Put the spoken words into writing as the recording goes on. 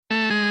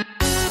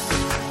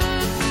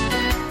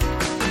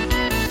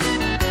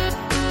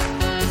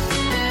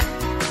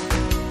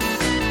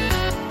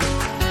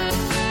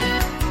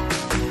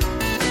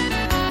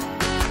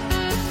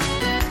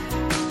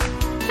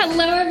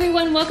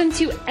welcome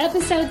to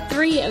episode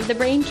 3 of the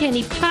Brain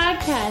Candy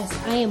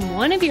Podcast. I am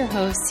one of your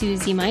hosts,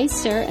 Susie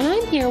Meister, and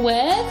I'm here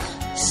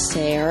with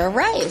Sarah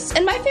Rice.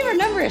 And my favorite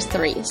number is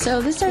 3, so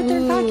this is our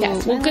third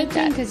podcast. Well, good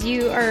thing, because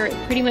you are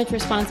pretty much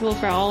responsible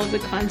for all of the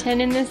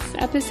content in this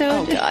episode.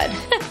 Oh, God.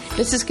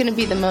 This is going to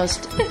be the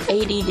most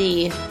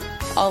ADD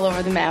all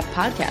over the map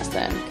podcast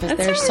then, because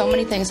there's so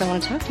many things I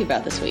want to talk to you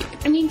about this week.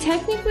 I mean,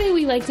 technically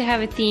we like to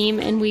have a theme,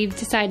 and we've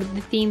decided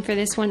the theme for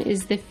this one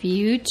is the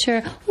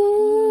future.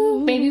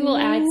 Ooh, maybe we'll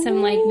add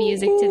some like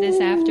music to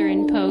this after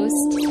in post.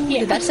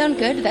 Yeah. Did that sound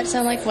good? Did that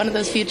sound like one of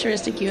those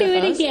futuristic UFOs? Do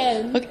it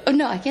again. Okay. Oh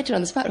no, I can't do it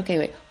on the spot. Okay,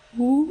 wait.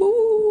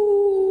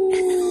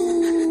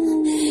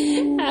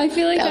 I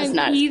feel like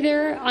I'm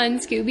either on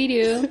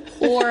Scooby-Doo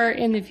or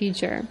in the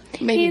future.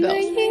 Maybe in both.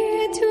 the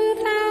year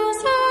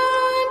 2000.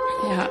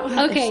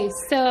 Yeah. Okay,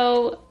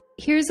 so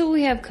here's what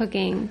we have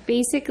cooking.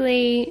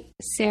 Basically,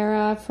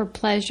 Sarah, for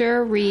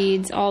pleasure,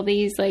 reads all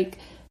these like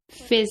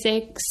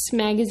physics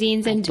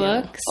magazines and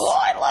books. Oh,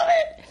 I love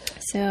it.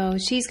 So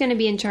she's going to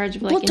be in charge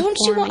of like. Well, don't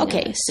you want?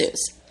 informing Okay, us.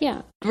 Suze.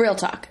 Yeah. Real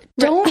talk.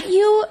 Don't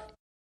you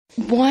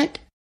want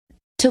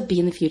to be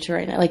in the future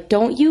right now? Like,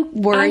 don't you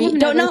worry?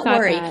 Don't not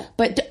worry. That.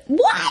 But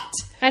what?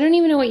 I don't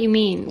even know what you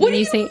mean. What do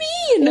you say,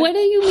 mean? What do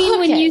you mean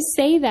when you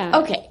say that?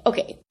 Okay.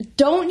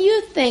 Don't you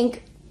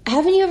think?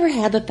 Haven't you ever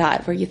had the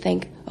thought where you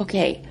think,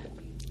 okay,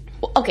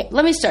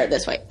 let me start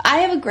this way. I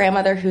have a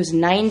grandmother who's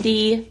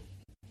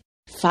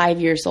 95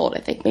 years old, I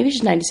think. Maybe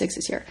she's 96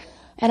 this year.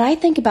 And I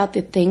think about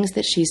the things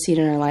that she's seen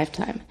in her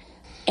lifetime.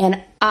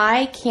 And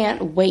I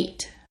can't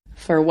wait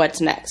for what's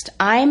next.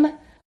 I'm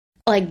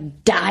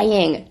like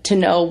dying to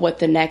know what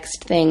the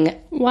next thing.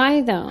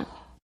 Why though?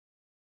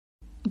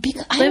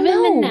 Because I Live don't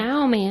know. in the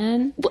now,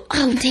 man.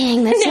 Oh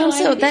dang, that sounds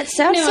so good.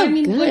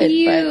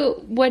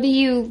 What do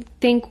you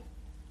think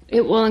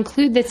it will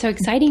include that's so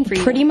exciting for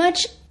you? Pretty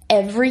much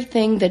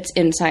everything that's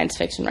in science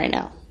fiction right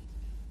now.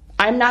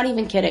 I'm not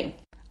even kidding.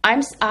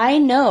 I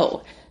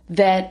know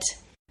that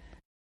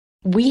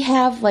we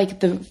have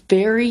like the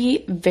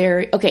very,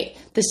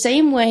 the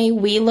same way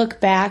we look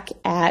back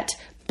at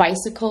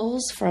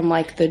bicycles from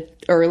like the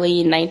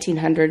early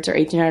 1900s or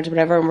 1800s or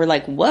whatever, and we're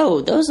like,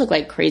 whoa, those look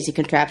like crazy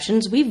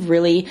contraptions. We've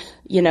really,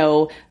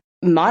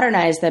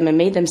 modernized them and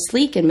made them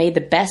sleek and made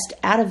the best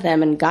out of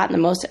them and gotten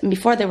the most.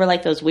 Before they were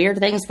like those weird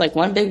things, like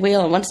one big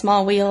wheel and one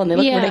small wheel, and they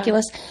look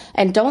ridiculous.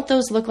 And don't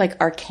those look like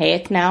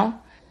archaic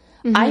now?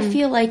 Mm-hmm. I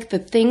feel like the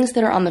things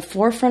that are on the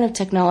forefront of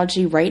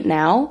technology right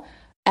now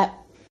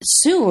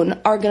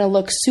soon are going to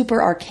look super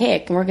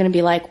archaic, and we're going to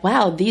be like,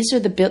 wow, these were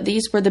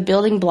the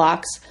building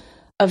blocks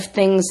of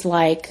things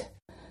like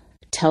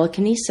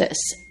telekinesis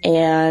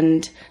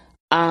and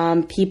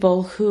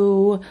people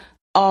who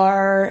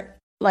are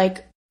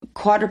like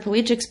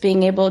quadriplegics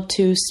being able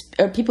to,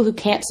 or people who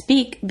can't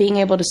speak being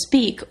able to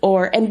speak,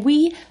 and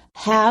we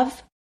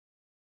have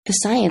the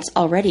science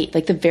already,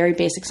 like the very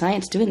basic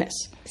science doing this.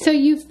 So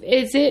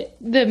is it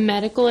the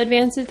medical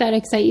advances that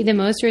excite you the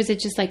most, or is it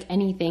just like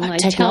anything,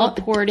 like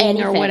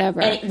teleporting or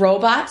whatever?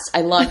 Robots.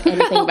 I love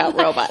anything about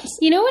robots.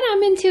 You know what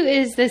I'm into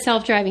is the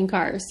self-driving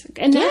cars,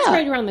 and that's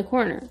right around the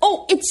corner.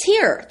 Oh, it's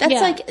here.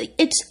 That's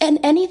and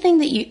anything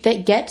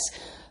that gets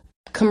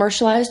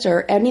commercialized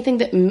or anything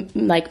that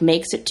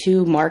makes it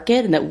to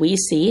market and that we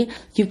see,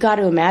 you've got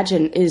to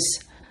imagine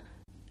is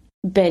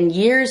been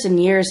years and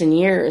years and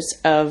years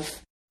of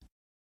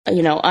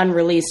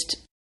unreleased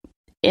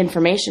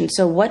information.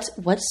 So what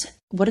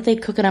are they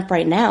cooking up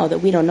right now that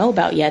we don't know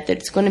about yet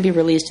that's going to be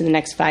released in the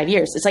next 5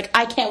 years? It's like,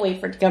 I can't wait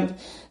for it to come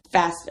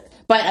faster.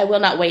 But I will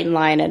not wait in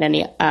line at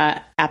any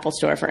Apple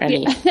store for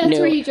any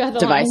new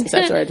devices.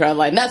 That's where I draw the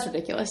line. That's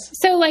ridiculous.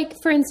 So,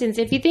 like, for instance,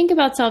 if you think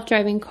about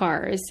self-driving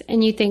cars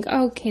and you think,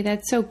 oh, okay,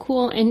 that's so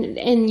cool.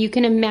 And you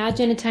can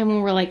imagine a time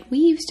when we're like, we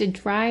used to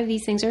drive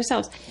these things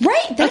ourselves.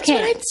 Right. That's what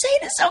I'm saying.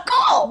 It's so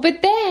cool.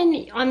 But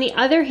then, on the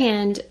other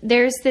hand,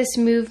 there's this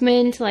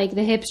movement, like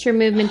the hipster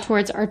movement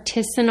towards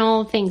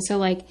artisanal things. So,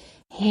 like,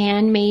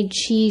 handmade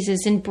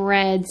cheeses and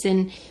breads,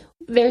 and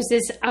there's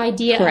this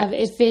idea of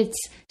if it's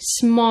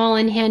small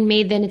and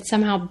handmade, then it's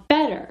somehow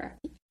better.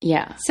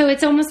 Yeah. So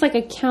it's almost like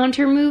a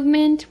counter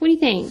movement. What do you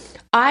think?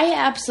 I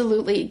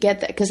absolutely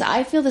get that, because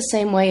I feel the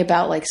same way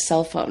about like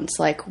cell phones.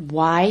 Like,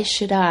 why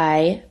should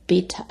I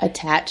be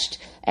attached?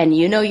 And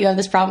you have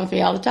this problem with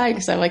me all the time,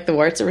 because I'm like the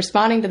worst at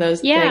responding to those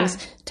things,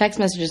 text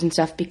messages and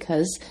stuff,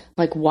 because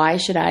like, why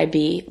should I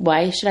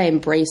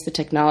embrace the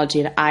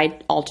technology and I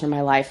alter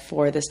my life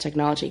for this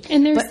technology?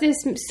 And there's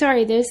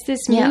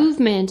this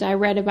movement I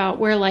read about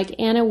where like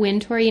Anna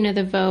Wintour,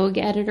 the Vogue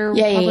editor,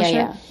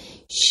 publisher,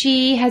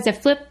 she has a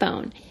flip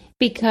phone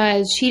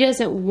because she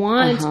doesn't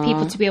want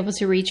people to be able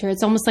to reach her.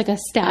 It's almost like a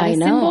status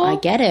symbol. I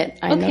get it.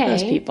 I know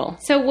those people.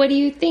 So what do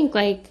you think?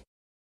 Like,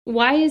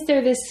 why is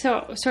there this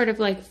sort of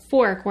like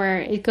fork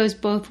where it goes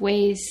both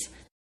ways?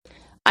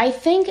 I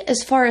think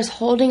as far as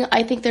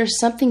I think there's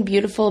something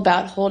beautiful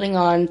about holding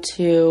on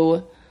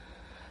to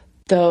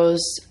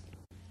those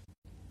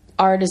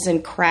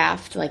artisan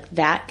craft, like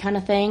that kind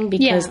of thing,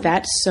 because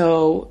that's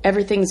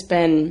everything's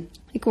been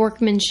like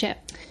workmanship.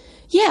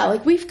 Yeah,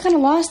 like we've kind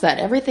of lost that.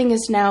 Everything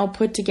is now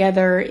put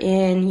together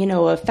in, you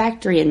know, a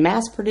factory and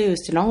mass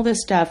produced and all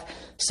this stuff.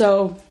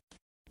 So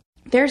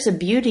there's a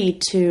beauty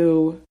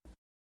to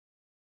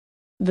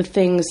the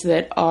things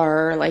that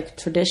are like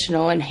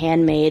traditional and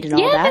handmade and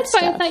all that that's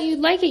stuff. why I thought you'd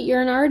like it.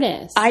 You're an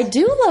artist. I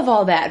do love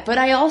all that, but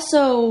I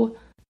also,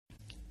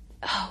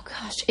 oh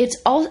gosh, it's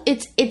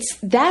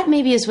that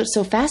maybe is what's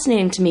so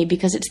fascinating to me,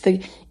 because it's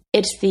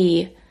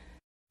the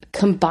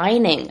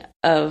combining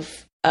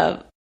of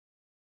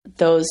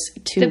those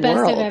two the best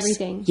worlds. of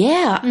everything.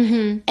 Yeah.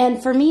 Mm-hmm.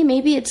 And for me,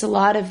 maybe it's a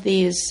lot of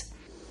these,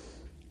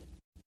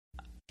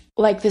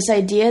 like this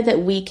idea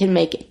that we can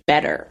make it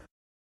better.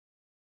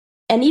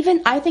 And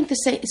even I think the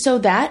same, so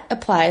that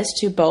applies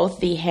to both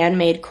the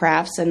handmade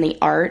crafts and the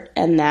art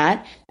and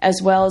that,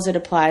 as well as it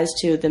applies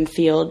to the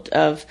field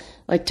of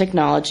like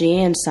technology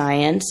and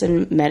science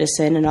and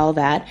medicine and all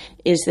that,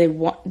 is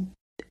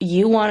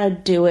you want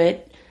to do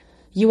it,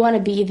 you want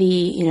to be the,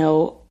 you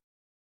know,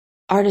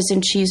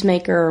 artisan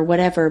cheesemaker or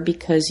whatever,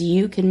 because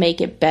you can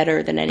make it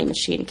better than any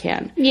machine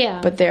can. Yeah.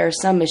 But there are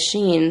some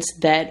machines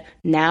that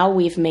now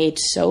we've made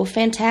so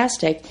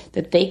fantastic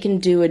that they can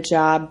do a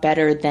job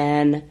better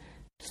than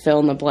fill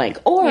in the blank,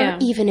 or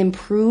even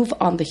improve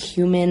on the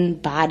human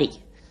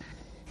body,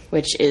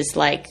 which is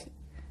like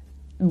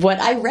what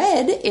I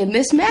read in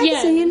this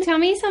magazine. Yeah, tell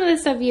me some of the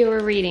stuff you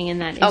were reading in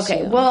that issue.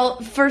 Okay, well,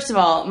 first of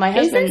all, my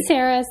husband... Isn't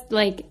Sarah,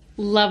 like,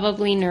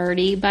 lovably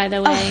nerdy, by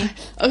the way?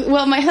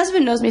 Well, my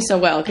husband knows me so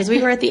well, because we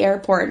were at the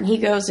airport, and he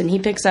goes and he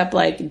picks up,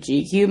 like,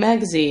 GQ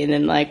magazine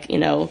and, like, you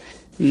know,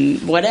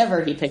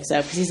 whatever he picks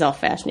up, because he's all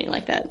fashionable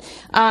like that.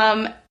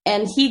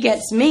 And he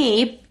gets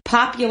me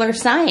Popular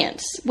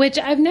Science, which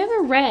I've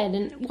never read.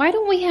 And why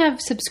don't we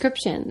have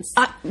subscriptions?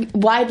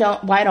 Why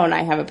don't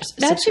I have a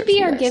subscription? That should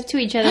be our gift to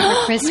each other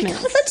for Christmas. Oh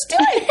my God, let's do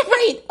it!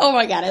 Great! Oh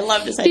my God, I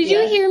love this idea. Did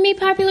you hear me,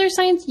 Popular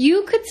Science?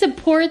 You could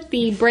support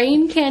the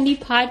Brain Candy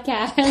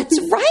podcast. That's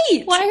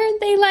right. Why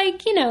aren't they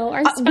like, you know,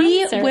 our sponsor?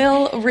 We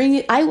will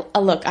ring.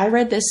 Look. I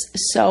read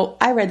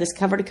this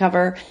cover to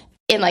cover,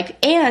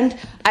 and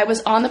I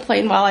was on the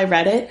plane while I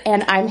read it,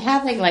 and I'm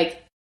having like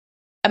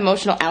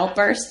emotional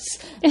outbursts,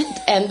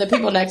 and the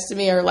people next to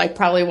me are like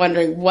probably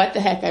wondering what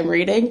the heck I'm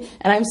reading,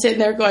 and I'm sitting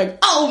there going,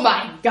 oh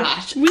my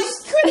gosh, can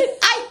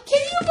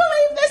you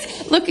believe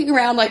this? Looking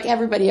around like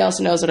everybody else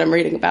knows what I'm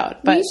reading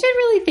about. But we should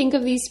really think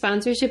of these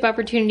sponsorship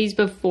opportunities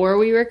before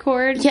we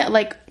record. Yeah,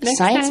 like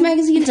science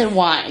magazines and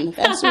wine.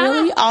 That's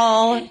really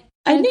all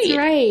I need. That's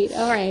right.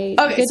 All right.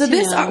 Okay, so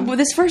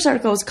this first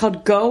article was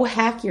called Go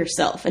Hack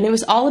Yourself, and it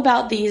was all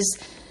about these,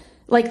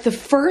 like the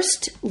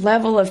first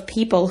level of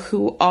people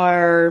who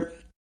are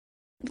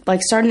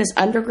like starting this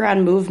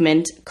underground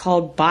movement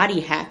called body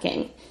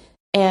hacking.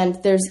 And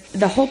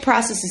the whole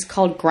process is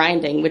called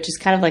grinding, which is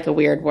kind of like a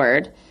weird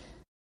word.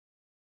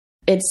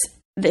 It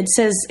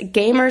says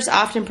gamers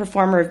often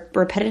perform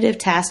repetitive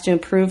tasks to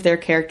improve their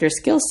character's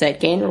skill set,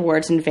 gain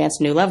rewards, and advance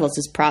new levels.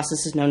 This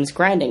process is known as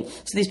grinding.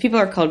 So these people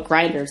are called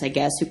grinders, I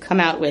guess, who come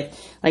out with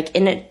like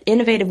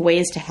innovative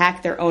ways to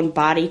hack their own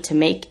body to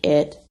make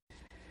it,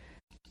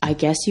 I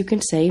guess you can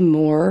say,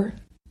 more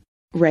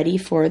ready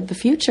for the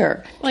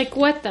future. Like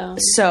what though?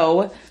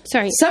 So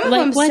sorry, some of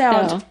them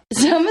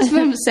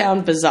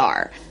sound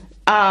bizarre,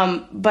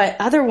 but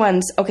other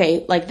ones,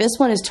 okay, like this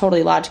one is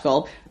totally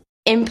logical.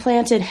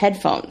 Implanted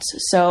headphones.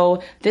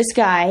 So this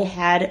guy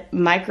had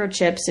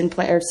microchips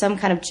or some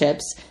kind of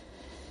chips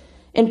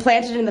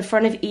implanted in the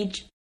front of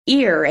each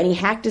ear, and he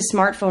hacked his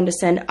smartphone to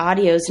send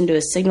audios into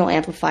a signal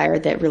amplifier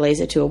that relays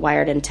it to a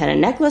wired antenna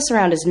necklace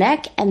around his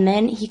neck, and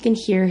then he can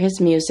hear his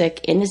music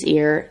in his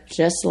ear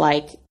just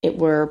like it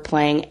were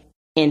playing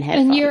in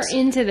headphones. And you're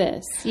into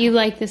this. You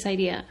like this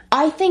idea.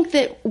 I think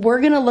that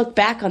we're going to look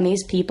back on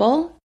these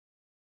people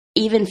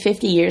even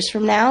 50 years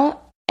from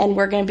now, and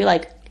we're going to be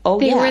like, oh,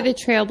 they were the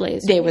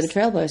trailblazers. They were the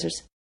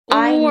trailblazers.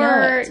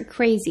 Or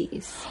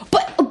crazies.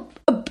 But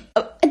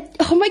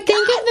oh my God.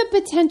 Think of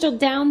the potential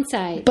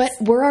downside. But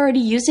we're already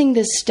using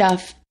this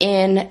stuff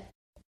in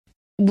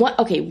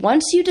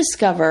once you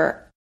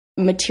discover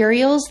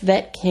materials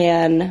that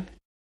can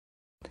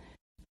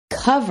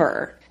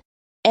cover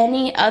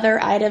any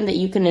other item that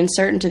you can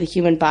insert into the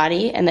human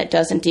body and that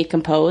doesn't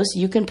decompose,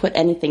 you can put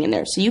anything in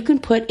there. So you can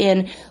put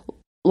in,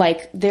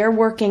 like, they're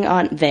working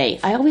on, I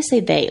always say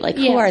they, like,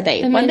 who are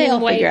they? One day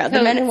I'll figure out.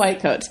 The men in white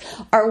coats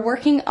are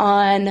working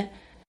on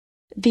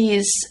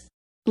these,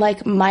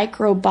 like,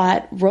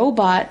 microbot,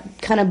 robot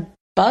kind of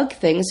bug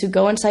things who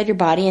go inside your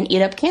body and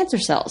eat up cancer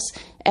cells.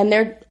 And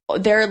they're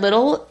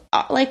little,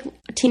 like,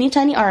 teeny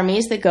tiny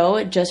armies that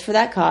go just for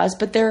that cause,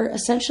 but they're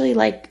essentially,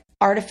 like,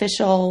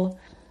 artificial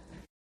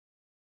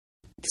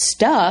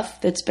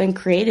stuff that's been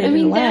created in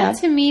the lab.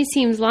 That to me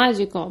seems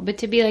logical, but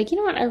to be like, you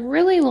know what, I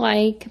really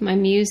like my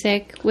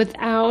music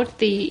without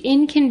the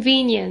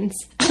inconvenience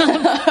of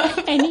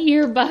an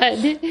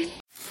earbud.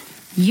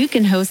 You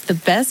can host the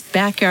best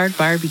backyard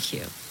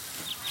barbecue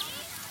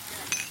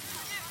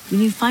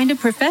when you find a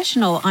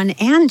professional on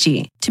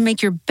Angie to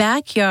make your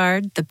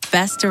backyard the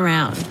best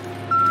around.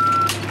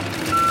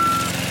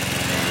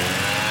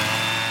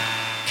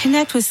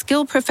 Connect with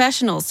skilled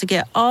professionals to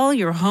get all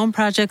your home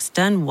projects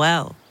done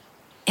well.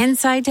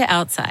 Inside to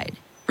outside,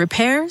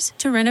 repairs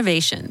to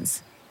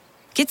renovations.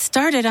 Get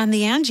started on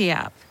the Angie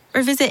app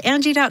or visit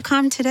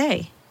Angie.com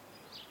today.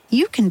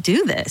 You can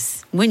do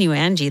this when you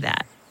Angie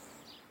that.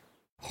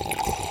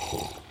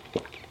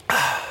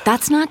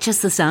 That's not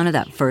just the sound of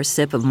that first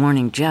sip of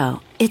Morning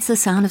Joe. It's the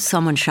sound of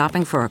someone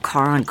shopping for a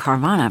car on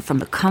Carvana from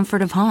the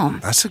comfort of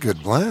home. That's a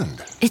good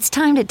blend. It's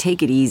time to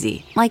take it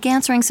easy, like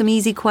answering some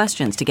easy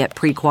questions to get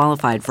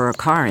pre-qualified for a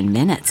car in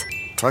minutes.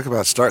 Talk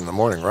about starting the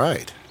morning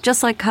right.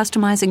 Just like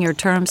customizing your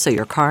terms so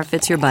your car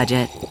fits your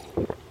budget.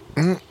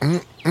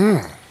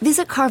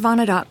 Visit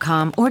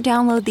Carvana.com or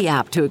download the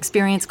app to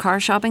experience car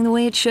shopping the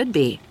way it should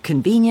be.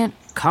 Convenient,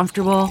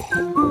 comfortable.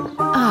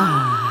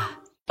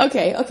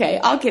 Okay,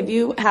 I'll give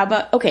you. How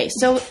about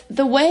so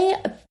the way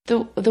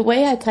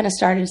I kind of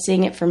started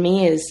seeing it for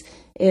me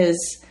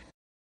is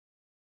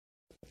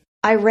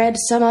I read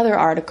some other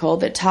article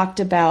that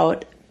talked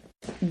about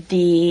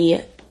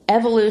the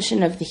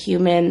evolution of the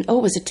human. Oh,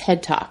 it was a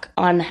TED Talk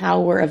on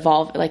how we're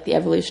evolving, like the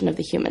evolution of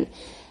the human,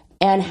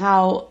 and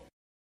how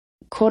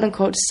quote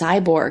unquote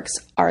cyborgs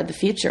are the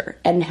future,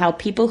 and how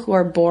people who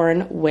are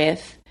born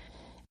with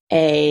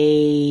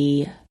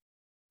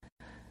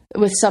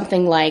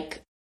something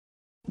like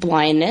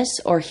blindness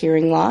or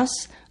hearing loss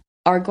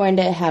are going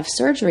to have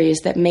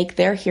surgeries that make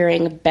their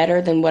hearing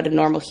better than what a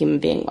normal human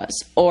being was.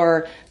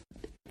 Or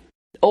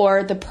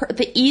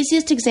the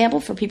easiest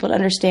example for people to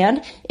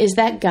understand is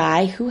that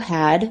guy who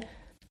had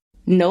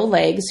no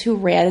legs who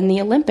ran in the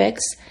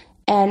Olympics,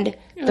 and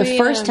the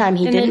first time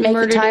he didn't make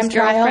the time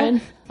trial.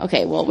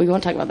 Okay, well, we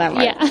won't talk about that,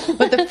 right? Yeah.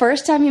 But the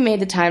first time he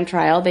made the time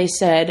trial, they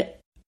said,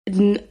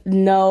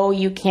 no,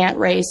 you can't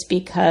race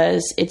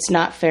because it's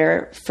not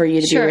fair for you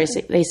to be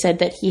racing. They said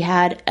that he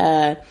had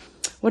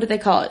what do they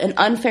call it? An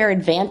unfair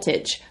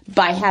advantage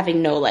by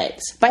having no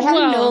legs. By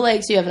having no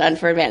legs, you have an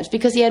unfair advantage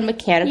because he had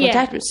mechanical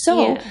attachment.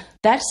 So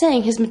that's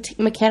saying his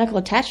mechanical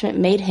attachment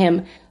made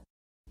him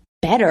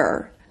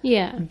better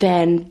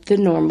than the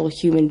normal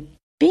human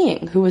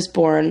being who was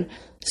born.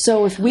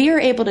 So if we are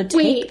able to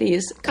take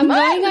these... I'm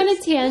going on a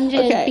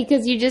tangent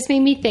because you just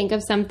made me think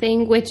of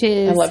something, which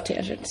is... I love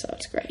tangents, so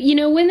it's great. You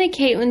know, when the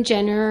Caitlyn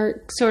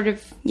Jenner sort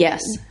of...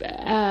 Yes.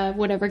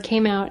 Whatever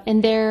came out,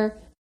 and there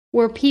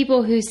were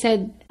people who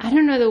said, I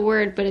don't know the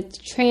word, but it's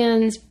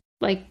trans,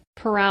 like,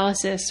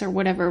 paralysis or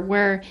whatever,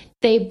 where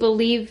they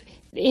believe,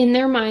 in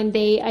their mind,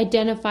 they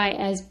identify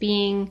as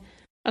being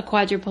a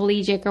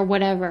quadriplegic or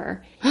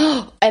whatever.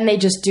 And they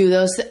just do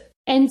those...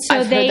 And so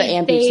I've heard the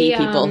amputee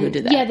people who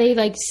do that. Yeah, they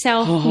like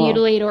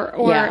self-mutilate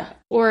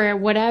or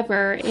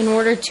whatever in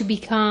order to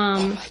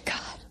become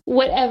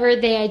whatever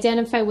they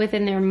identify with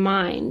in their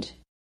mind.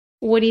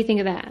 What do you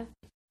think of that?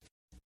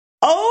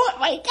 Oh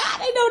my God,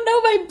 I don't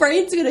know. My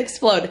brain's going to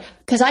explode.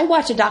 Because I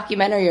watched a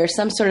documentary or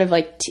some sort of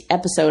like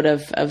episode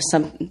of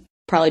some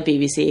probably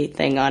BBC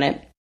thing on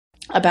it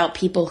about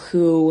people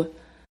who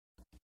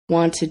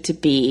wanted to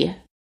be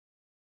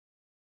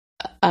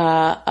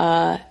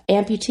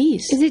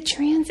amputees. Is it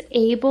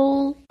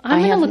transable? I'm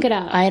going to look it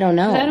up. I don't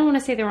know. I don't want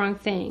to say the wrong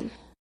thing.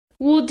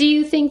 Well, do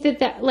you think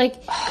that like,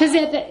 because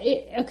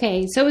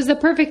so it was the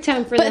perfect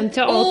time for them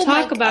to all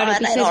talk about it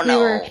because we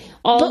were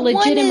all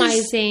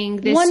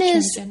legitimizing this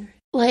transgender.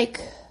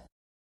 Like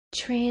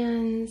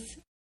trans.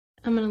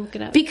 I'm going to look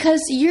it up.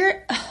 Because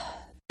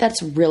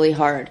that's really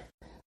hard.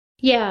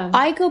 Yeah.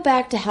 I go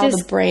back to how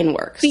the brain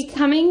works.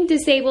 Becoming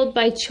disabled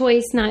by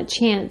choice, not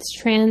chance.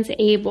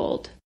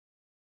 Transabled.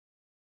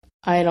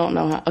 I don't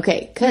know how.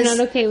 Okay. You're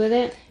not okay with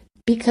it?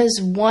 Because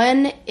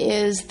one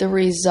is the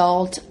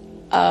result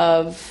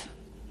of,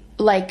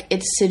 like,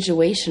 it's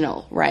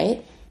situational,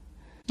 right?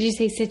 Did you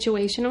say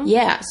situational?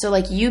 Yeah. So,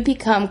 like, you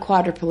become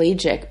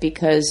quadriplegic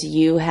because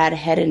you had a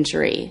head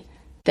injury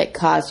that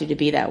caused you to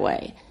be that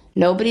way.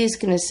 Nobody's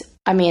going to,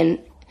 I mean,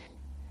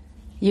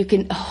 you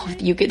could say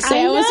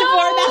I was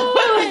born that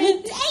way.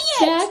 Dang it.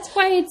 That's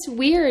why it's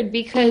weird,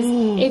 because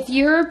if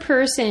you're a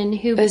person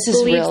who believes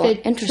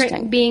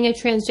that being a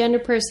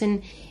transgender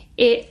person,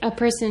 I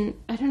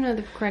don't know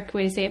the correct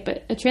way to say it,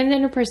 but a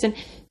transgender person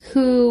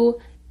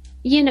who,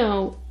 you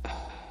know,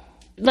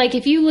 like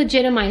if you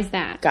legitimize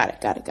that.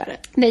 Got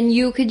it. Then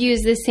you could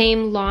use the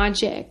same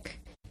logic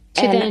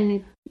to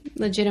then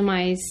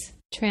legitimize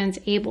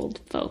transabled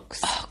folks.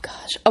 Oh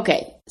gosh.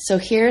 Okay. So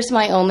here's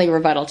my only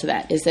rebuttal to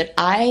that is that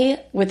I,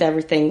 with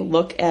everything,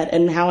 look at,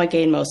 and how I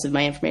gain most of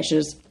my information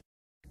is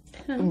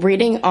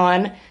reading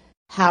on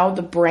how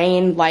the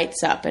brain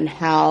lights up and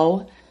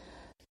how.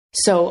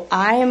 So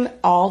I'm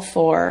all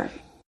for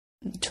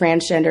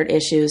transgendered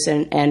issues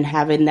and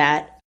having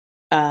that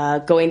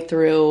going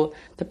through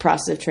the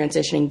process of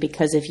transitioning,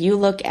 because if you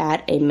look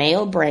at a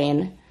male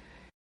brain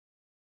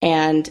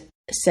and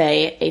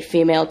say a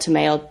female to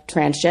male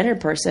transgender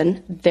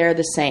person, they're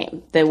the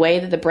same. The way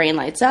that the brain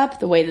lights up,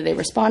 the way that they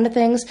respond to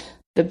things,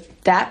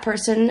 that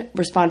person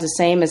responds the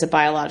same as a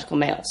biological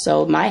male.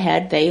 So in my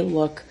head, they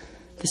look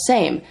the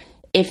same.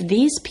 If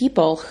these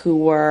people who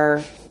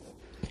were...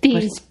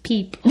 These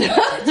people.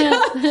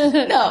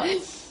 No.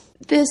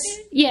 This...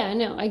 Yeah,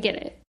 no, I get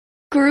it.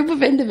 group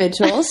of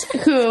individuals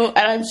who, and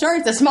I'm sure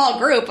it's a small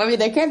group. I mean,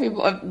 there can't be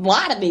a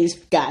lot of these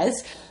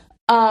guys.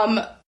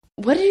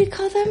 What did you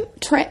call them?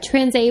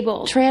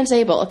 Transable.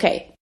 Transable.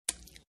 Okay.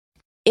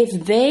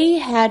 If they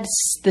had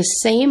the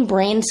same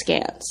brain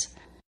scans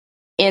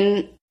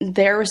in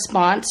their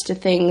response to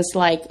things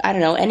like, I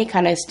don't know, any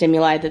kind of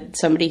stimuli that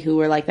somebody who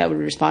were like that would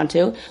respond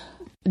to,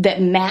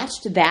 that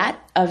matched that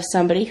of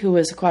somebody who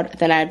was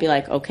then I'd be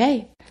like,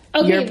 okay.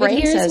 Your brain but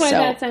here's says why so.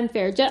 that's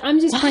unfair. I'm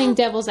just playing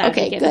devil's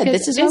advocate. Okay, good.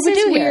 This is what we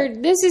do weird.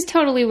 here. This is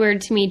totally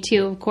weird to me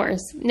too. Of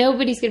course,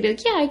 nobody's gonna be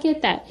like, yeah, I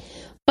get that.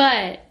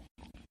 But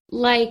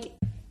like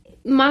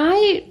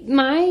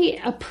my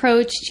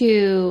approach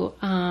to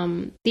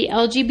the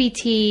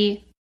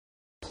LGBT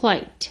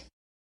plight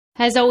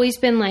has always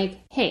been like,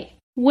 hey,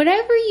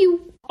 whatever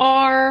you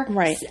are,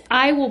 right.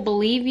 I will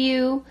believe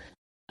you.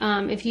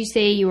 If you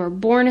say you were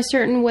born a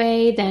certain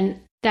way,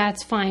 then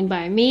that's fine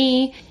by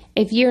me.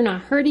 If you're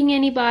not hurting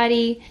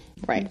anybody,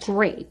 right.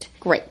 Great.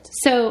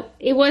 So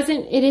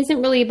it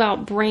isn't really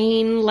about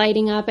brain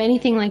lighting up,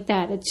 anything like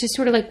that. It's just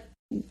sort of like,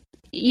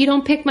 you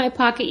don't pick my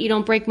pocket, you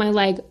don't break my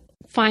leg,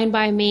 fine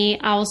by me.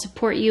 I will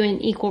support you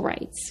in equal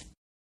rights.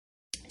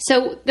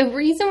 So the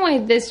reason why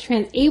this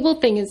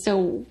transable thing is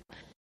so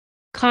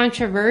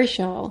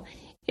controversial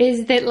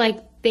is that like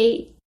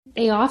they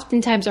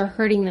oftentimes are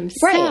hurting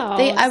themselves.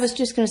 Right. I was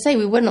just going to say,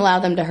 we wouldn't allow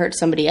them to hurt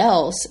somebody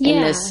else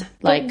in this.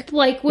 Like if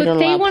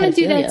they want to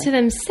do that to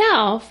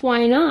themselves,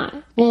 why not?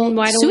 Well,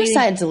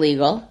 suicide's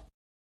illegal.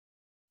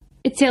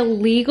 It's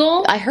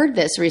illegal? I heard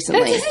this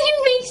recently. That doesn't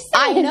even make sense.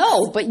 I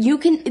know, but you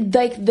can,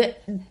 like,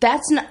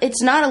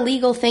 it's not a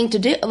legal thing to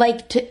do.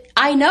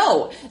 I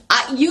know.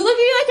 You look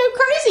at me like I'm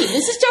crazy.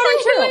 This is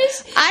totally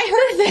true. I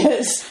heard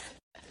this.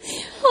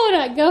 Hold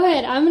on, go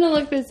ahead. I'm going to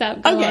look this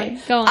up. Go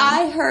on.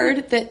 I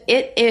heard that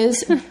it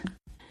is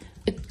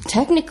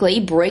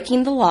technically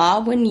breaking the law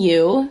when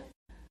you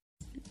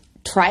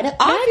try to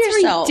off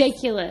yourself. That's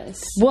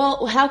ridiculous.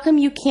 Well, how come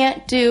you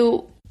can't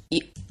do...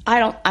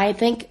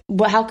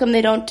 how come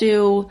they don't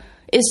do...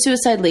 Is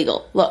suicide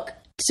legal? Look,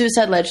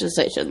 suicide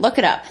legislation. Look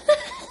it up.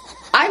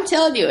 I'm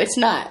telling you, it's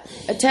not.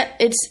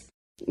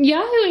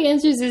 Yahoo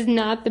Answers is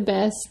not the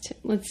best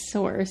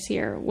source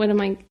here. What am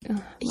I...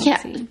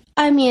 see.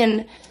 I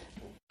mean,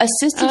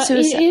 assisted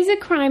suicide... It is a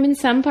crime in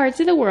some parts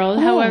of the world.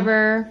 Oh.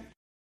 However,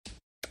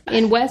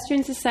 in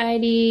Western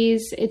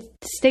societies, it's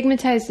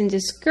stigmatized and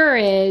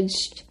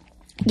discouraged.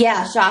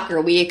 Yeah,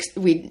 shocker. We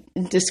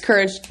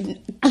discourage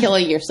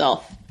killing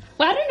yourself.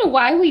 Well, I don't know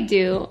why we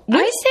do.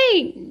 I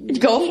say...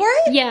 Go for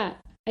it? Yeah,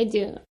 I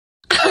do.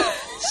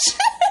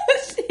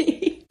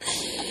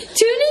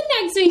 Tune in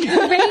next week.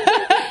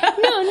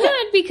 No,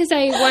 not because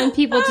I want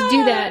people to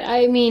do that.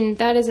 I mean,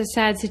 that is a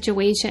sad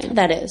situation.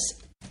 That is.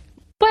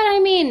 But I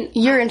mean...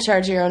 You're in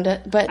charge of your own...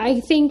 But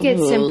I think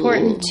it's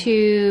important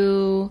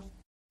to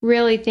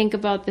really think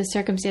about the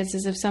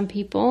circumstances of some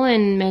people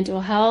and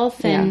mental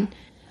health. And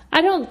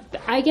I don't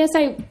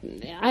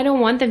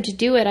want them to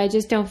do it. I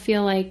just don't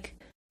feel like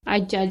I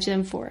judge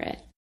them for it.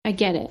 I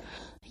get it.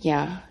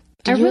 Yeah.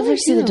 Did you ever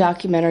see the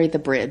documentary The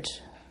Bridge?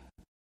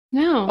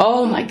 No.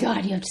 Oh my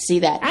God, you have to see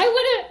that.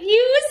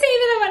 You would say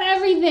that about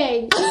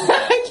everything.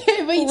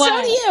 Okay, but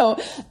so do you.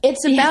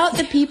 It's about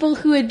the people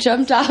who had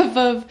jumped off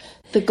of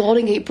the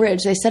Golden Gate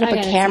Bridge. They set up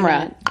a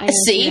camera.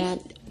 See?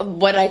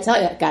 What did I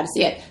tell you? Got to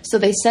see it. So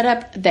they set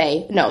up,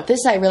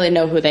 this I really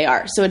know who they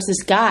are. So it's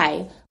this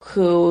guy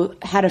who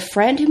had a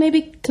friend who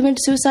maybe committed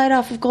suicide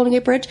off of Golden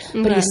Gate Bridge,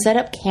 but he set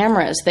up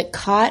cameras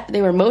that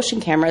they were motion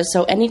cameras,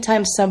 so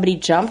anytime somebody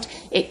jumped,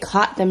 it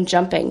caught them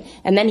jumping.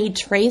 And then he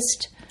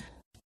traced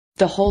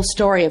the whole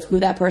story of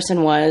who that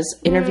person was,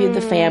 interviewed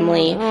the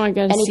family,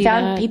 and he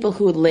found people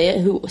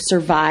who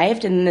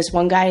survived, and this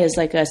one guy is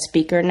like a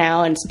speaker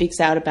now and speaks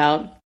out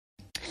about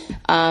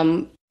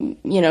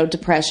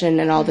depression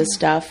and all this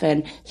stuff,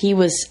 and he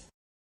was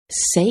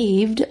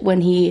saved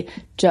when he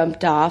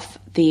jumped off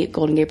the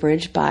Golden Gate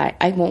Bridge by...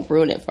 I won't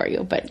ruin it for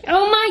you, but...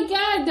 Oh my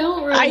God,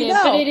 don't ruin it,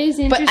 but it is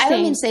interesting. But I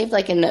don't mean saved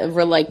like in a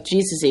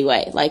Jesus-y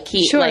way. Like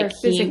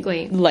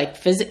physically.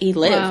 He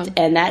lived,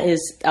 and that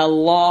is a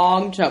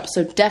long jump,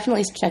 so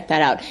definitely check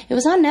that out. It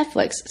was on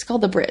Netflix. It's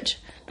called The Bridge.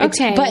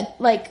 But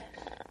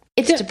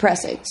it's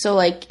depressing,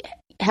 so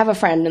have a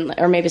friend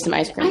or maybe some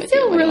ice cream with you.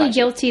 I feel really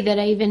guilty that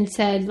I even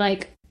said,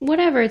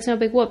 whatever, it's no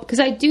big whoop,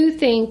 because I do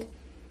think,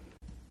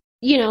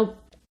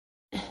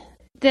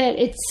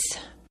 that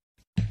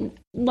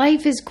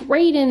life is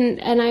great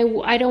and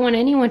I don't want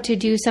anyone to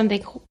do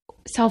something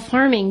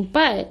self-harming,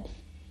 but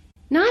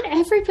not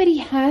everybody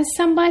has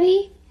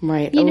somebody.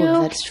 Right.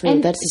 That's true.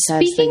 And that's the sad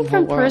thing. Speaking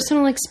from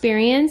personal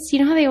experience, you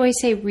know how they always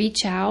say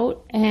reach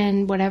out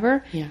and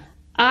whatever? Yeah.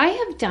 I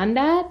have done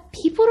that.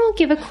 People don't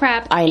give a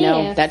crap. I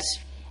know.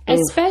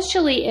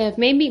 Especially if,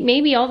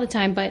 maybe all the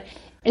time, but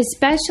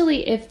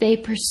especially if they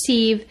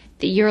perceive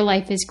that your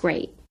life is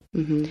great.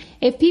 Mm-hmm.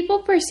 If people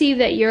perceive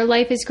that your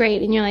life is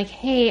great and you're like,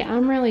 hey,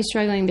 I'm really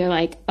struggling, they're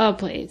like, oh,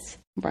 please.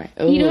 Right.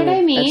 You know what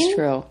I mean? That's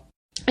true.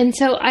 And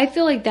so I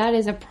feel like that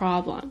is a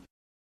problem.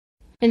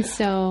 And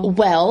so...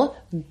 Well,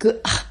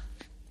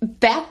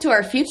 back to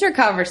our future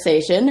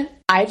conversation.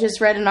 I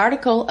just read an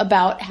article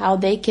about how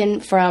they can,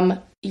 from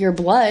your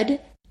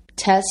blood,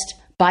 test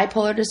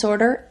bipolar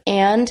disorder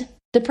and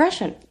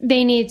depression.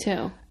 They need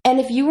to. And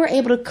if you were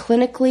able to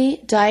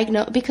clinically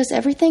diagnose, because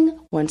everything,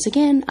 once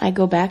again, I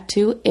go back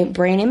to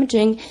brain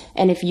imaging,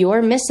 and if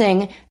you're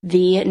missing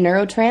the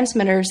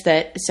neurotransmitters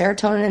that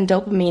serotonin and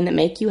dopamine that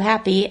make you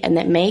happy and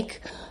that make,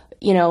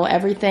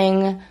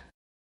 everything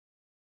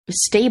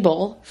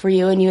stable for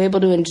you and you're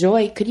able to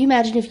enjoy, could you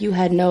imagine if you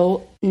had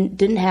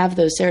didn't have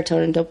those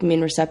serotonin and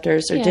dopamine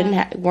receptors or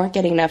weren't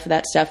getting enough of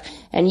that stuff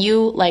and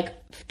you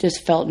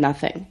just felt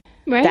nothing?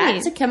 Right.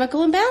 That's a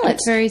chemical imbalance.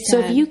 That's very sad. So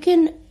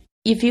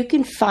if you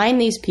can find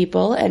these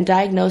people and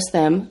diagnose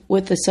them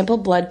with a simple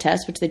blood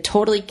test, which they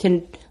totally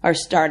are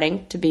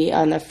starting to be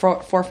on the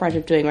forefront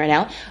of doing right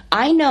now.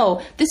 I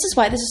know this is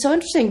why this is so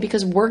interesting,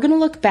 because we're going to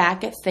look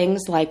back at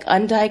things like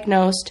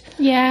undiagnosed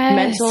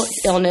mental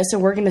illness,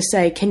 and we're going to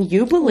say, can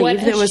you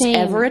believe there was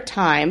ever a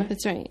time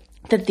That's right.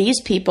 that these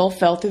people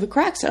fell through the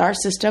cracks and our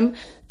system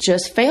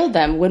just failed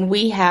them when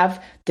we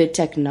have the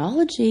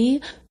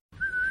technology?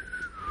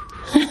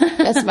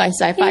 That's my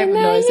sci-fi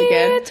noise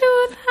again.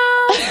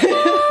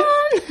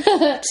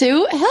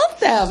 To help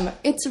them.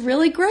 It's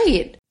really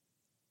great.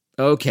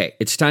 Okay,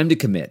 it's time to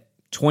commit.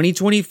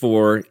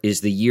 2024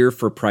 is the year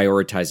for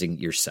prioritizing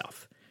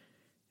yourself.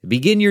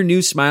 Begin your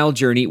new smile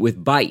journey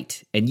with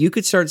Byte, and you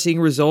could start seeing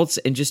results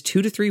in just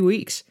 2 to 3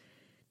 weeks.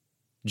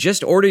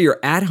 Just order your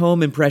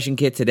at-home impression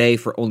kit today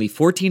for only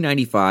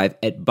 $14.95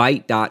 at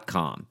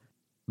Byte.com.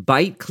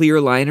 Byte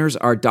clear liners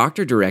are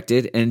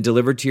doctor-directed and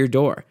delivered to your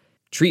door.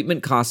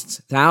 Treatment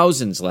costs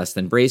thousands less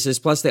than braces,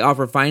 plus they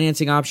offer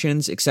financing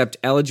options, accept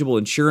eligible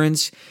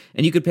insurance,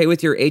 and you could pay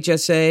with your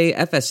HSA,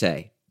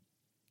 FSA.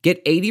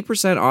 Get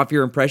 80% off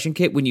your impression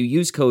kit when you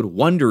use code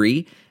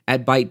WONDERY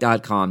at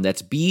Byte.com.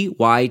 That's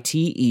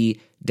BYTE.com.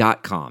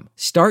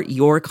 Start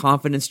your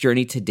confidence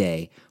journey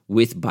today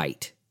with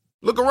Byte.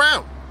 Look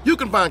around. You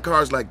can find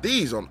cars like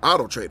these on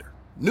AutoTrader.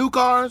 New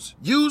cars,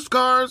 used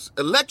cars,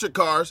 electric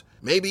cars,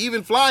 maybe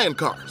even flying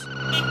cars.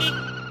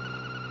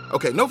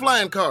 Okay, no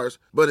flying cars,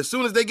 but as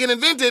soon as they get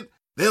invented,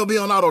 they'll be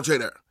on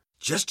AutoTrader.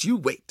 Just you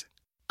wait.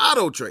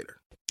 AutoTrader.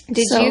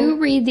 Did you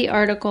read the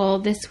article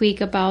this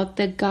week about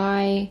the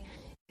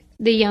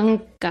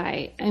young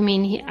guy? I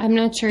mean, I'm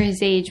not sure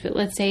his age, but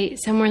let's say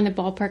somewhere in the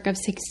ballpark of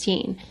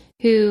 16,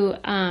 who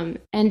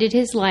ended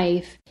his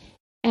life,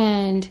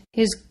 and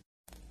his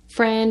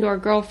friend or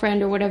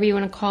girlfriend or whatever you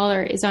want to call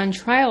her is on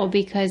trial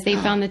because they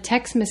found the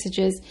text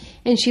messages,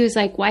 and she was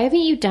like, why haven't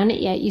you done it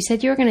yet? You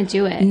said you were going to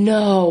do it.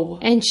 No.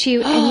 And he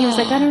was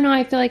like, I don't know,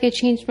 I feel like I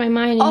changed my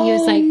mind. And he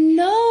was like,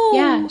 no.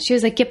 Yeah. She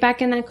was like, get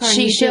back in that car.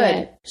 She and should. Do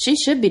it. She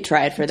should be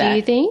tried for that. Do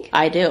you think?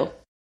 I do.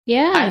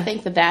 Yeah. I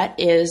think that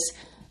is.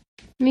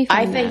 That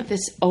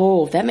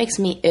makes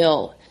me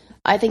ill.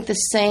 I think the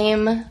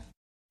same.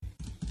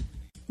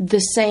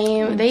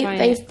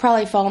 They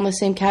probably fall in the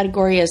same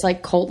category as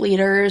like cult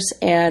leaders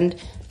and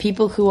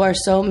people who are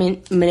so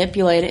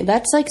manipulated.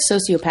 That's like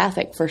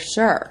sociopathic for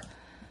sure.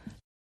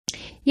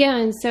 Yeah,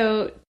 and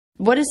so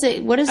what is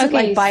it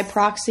like by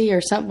proxy or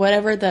something?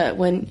 Whatever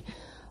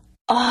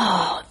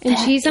and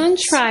she's on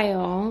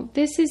trial.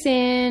 This is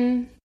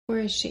where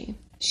is she?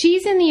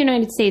 She's in the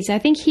United States. I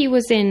think he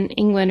was in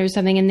England or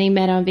something, and they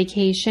met on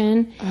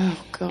vacation.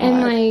 Oh God!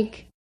 And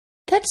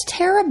that's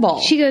terrible.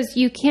 She goes,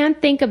 you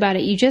can't think about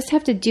it. You just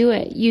have to do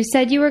it. You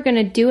said you were going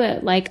to do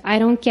it. Like, I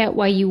don't get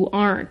why you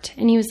aren't.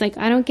 And he was like,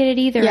 I don't get it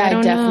either. Yeah,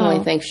 I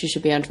definitely think she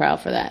should be on trial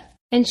for that.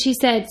 And she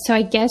said, so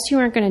I guess you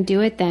weren't going to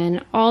do it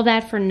then. All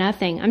that for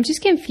nothing. I'm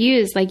just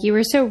confused. Like, you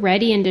were so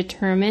ready and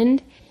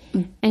determined.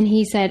 And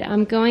he said,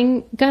 I'm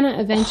gonna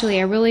eventually.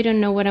 I really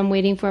don't know what I'm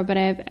waiting for, but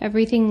I have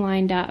everything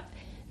lined up.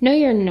 No,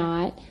 you're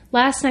not.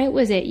 Last night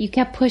was it. You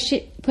kept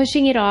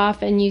pushing it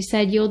off, and you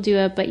said you'll do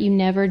it, but you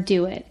never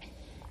do it.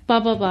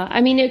 Blah, blah, blah.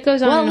 I mean, it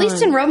goes on. Well, at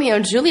least in Romeo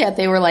and Juliet,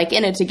 they were like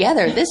in it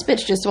together. This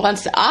bitch just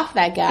wants to off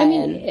that guy. I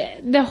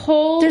mean, the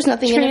whole there's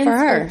nothing in it for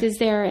her. Is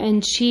there,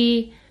 and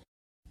she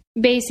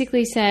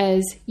basically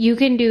says, you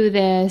can do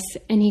this.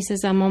 And he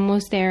says, I'm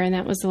almost there. And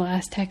that was the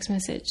last text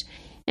message.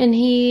 And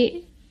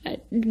he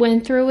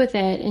went through with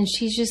it, and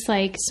she's just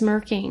like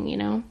smirking,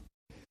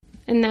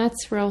 and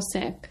that's real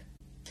sick.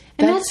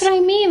 And that's what I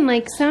mean.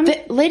 Like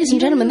ladies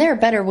and gentlemen, there are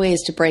better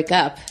ways to break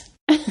up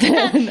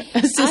than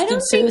assisted I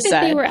don't suicide. think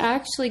that they were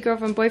actually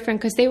girlfriend boyfriend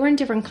because they were in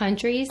different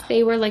countries.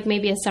 They were like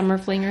maybe a summer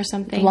fling or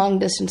something. The long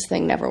distance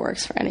thing never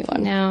works for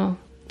anyone. No,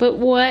 but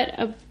what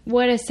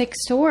a sick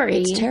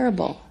story. It's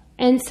terrible.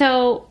 And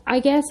so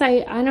I guess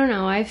I don't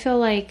know. I feel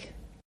like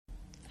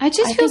I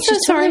feel so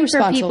sorry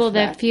for people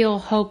that feel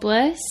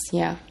hopeless.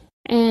 Yeah.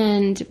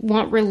 And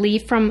want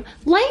relief from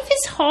life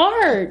is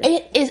hard.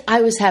 It is.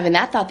 I was having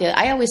that thought.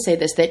 I always say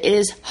this, that it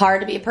is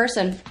hard to be a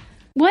person.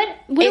 What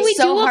do we do about it? It's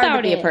so hard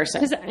to be a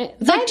person.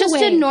 Like just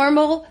a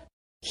normal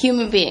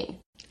human being.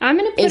 I'm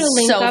going to put a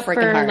link up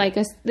for like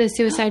the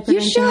suicide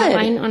prevention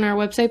hotline on our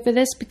website for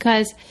this,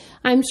 because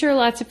I'm sure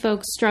lots of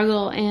folks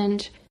struggle,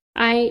 and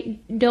I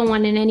don't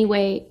want in any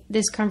way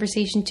this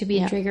conversation to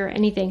be a trigger or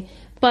anything.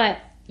 But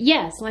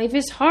yes, life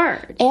is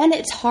hard. And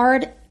it's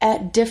hard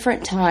at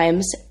different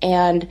times.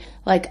 And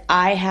like,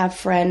 I have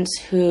friends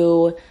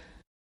who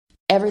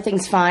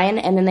everything's fine,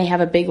 and then they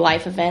have a big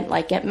life event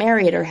like get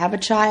married or have a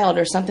child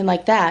or something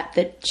like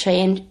that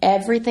change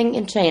everything,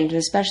 and change, and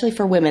especially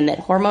for women, that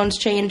hormones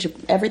change,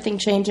 everything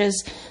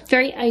changes.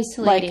 Very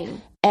isolating.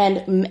 Like,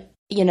 and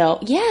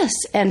yes,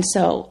 and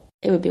so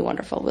it would be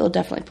wonderful. We'll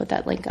definitely put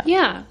that link up.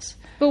 Yeah,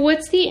 but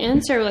what's the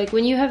answer? Like,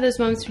 when you have those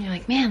moments when you're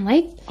like, man,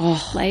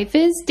 life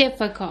is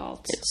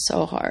difficult. It's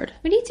so hard.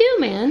 What do you do,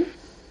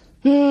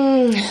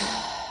 man?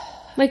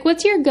 Like,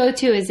 what's your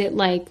go-to? Is it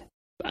like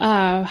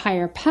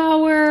higher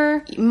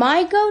power?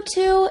 My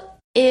go-to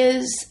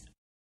is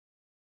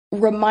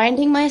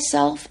reminding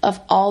myself of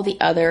all the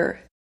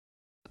other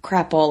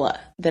crapola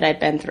that I've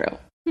been through.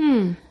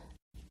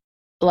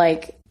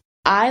 Like,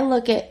 I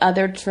look at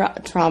other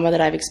trauma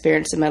that I've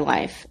experienced in my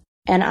life,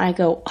 and I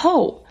go,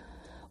 oh,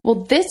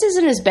 well, this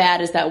isn't as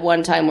bad as that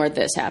one time where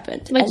this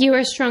happened. Like, you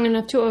were strong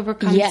enough to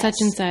overcome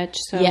such and such.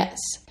 So. Yes.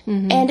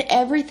 And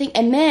everything.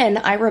 And then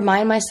I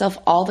remind myself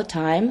all the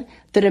time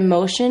that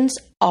emotions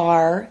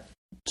are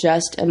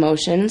just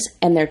emotions,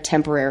 and they're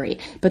temporary,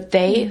 but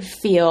they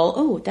feel,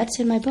 oh,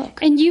 that's in my book.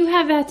 And you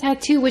have that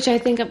tattoo, which I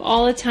think of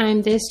all the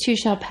time, this too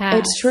shall pass.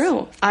 It's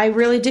true. I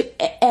really do.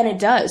 And it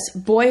does.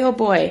 Boy, oh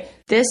boy.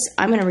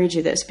 I'm going to read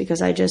you this because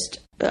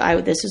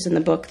this is in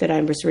the book that I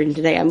was reading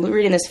today. I'm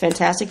reading this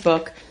fantastic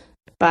book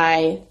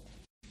by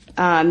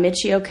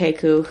Michio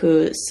Kaku,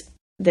 who's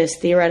this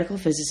theoretical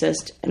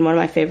physicist and one of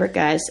my favorite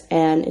guys,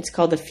 and it's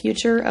called The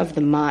Future of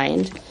the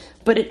Mind.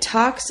 But it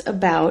talks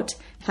about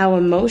how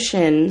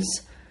emotions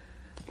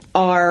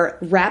are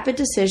rapid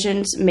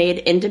decisions made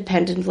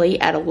independently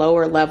at a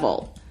lower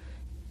level.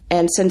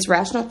 And since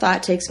rational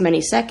thought takes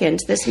many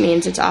seconds, this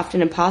means it's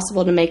often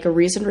impossible to make a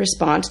reasoned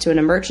response to an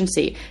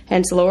emergency.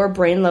 Hence, lower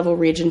brain level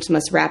regions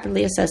must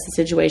rapidly assess the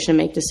situation and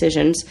make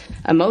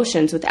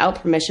emotions,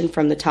 without permission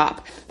from the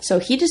top. So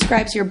he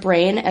describes your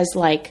brain as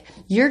like,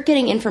 you're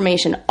getting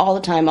information all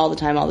the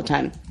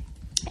time.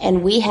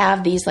 And we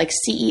have these like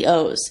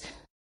CEOs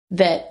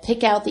that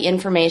pick out the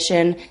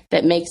information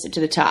that makes it to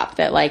the top,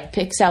 that like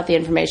picks out the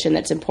information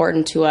that's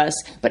important to us,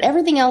 but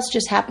everything else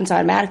just happens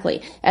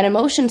automatically. And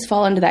emotions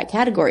fall into that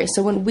category.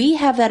 So when we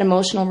have that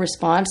emotional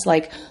response,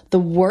 like the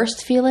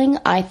worst feeling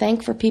I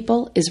think for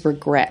people is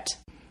regret.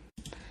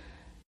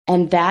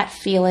 And that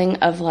feeling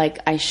of like,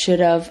 I should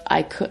have,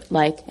 I could,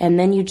 like, and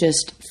then you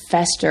just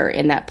fester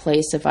in that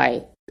place of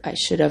I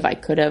should have, I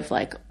could have,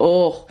 like,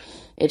 oh,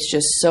 it's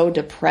just so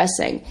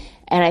depressing.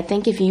 And I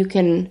think if you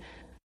can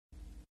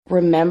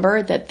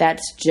remember that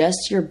that's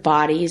just your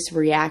body's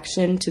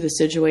reaction to the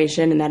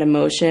situation, and that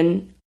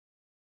emotion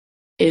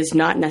is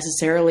not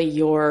necessarily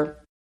your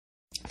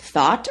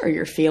thought or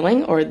your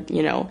feeling, or,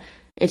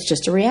 it's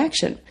just a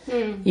reaction.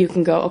 You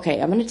can go,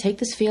 okay, I'm going to take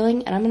this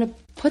feeling and I'm going to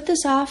put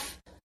this off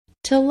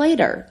till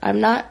later. I'm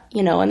not,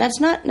 and that's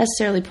not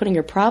necessarily putting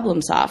your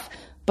problems off,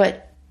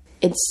 but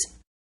it's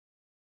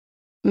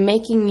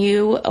making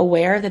you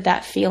aware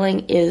that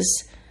feeling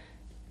is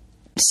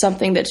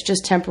something that's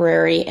just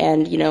temporary,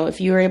 and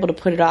if you were able to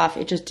put it off,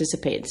 it just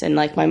dissipates. And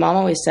like my mom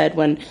always said,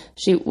 when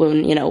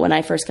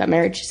I first got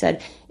married, she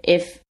said,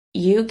 if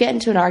you get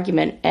into an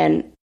argument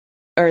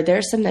or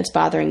there's something that's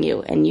bothering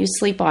you and you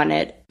sleep on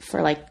it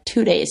for like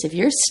 2 days, if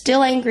you're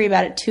still angry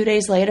about it 2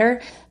 days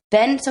later,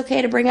 then it's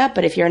okay to bring up.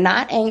 But if you're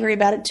not angry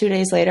about it 2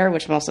 days later,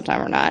 which most of the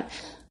time we're not,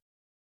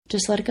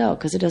 just let it go,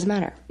 because it doesn't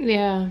matter.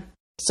 Yeah.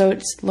 So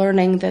it's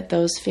learning that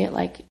those feel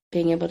like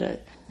being able to,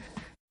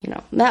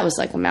 that was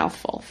like a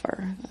mouthful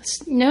for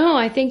us. No,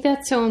 I think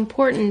that's so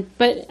important.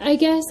 But I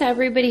guess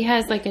everybody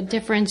has like a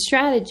different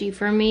strategy.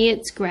 For me,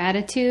 it's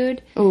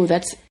gratitude. Oh,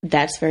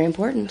 that's very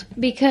important.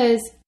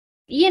 Because,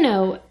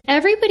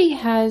 everybody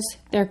has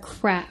their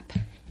crap.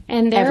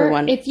 And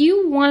everyone. If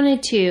you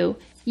wanted to,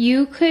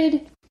 you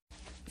could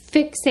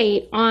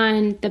fixate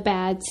on the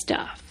bad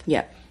stuff.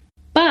 Yeah.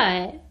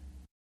 But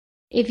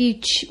if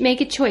you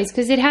make a choice,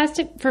 because it has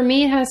to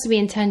be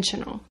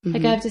intentional. Mm-hmm.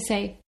 Like I have to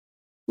say,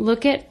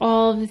 look at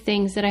all of the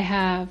things that I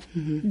have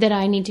that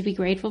I need to be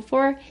grateful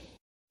for.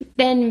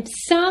 Then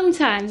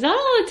sometimes, not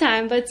all the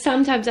time, but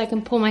sometimes I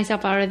can pull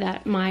myself out of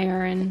that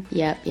mire and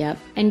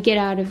and get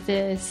out of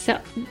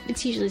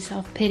it's usually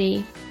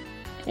self-pity,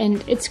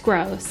 and it's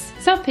gross.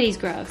 Self-pity's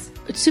gross.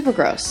 It's super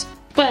gross.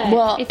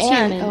 But it's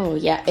human. Oh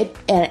yeah,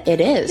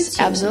 it is,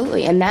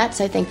 absolutely. And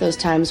that's, I think, those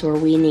times where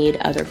we need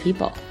other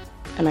people,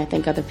 and I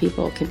think other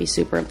people can be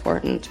super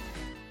important.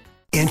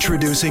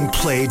 Introducing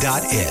Play.it,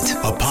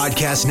 a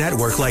podcast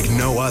network like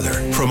no other.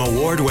 From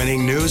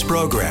award-winning news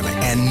programming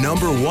and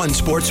 #1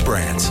 sports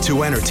brands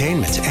to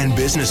entertainment and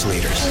business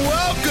leaders.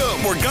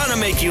 Welcome! We're gonna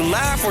make you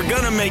laugh. We're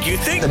gonna make you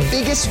think. The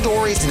biggest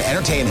stories in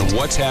entertainment.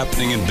 What's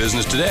happening in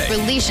business today?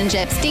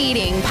 Relationships,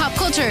 dating, pop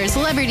culture,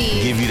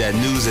 celebrity. Give you that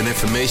news and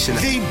information.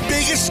 The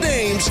biggest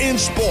names in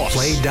sports.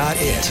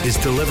 Play.it is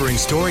delivering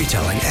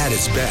storytelling at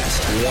its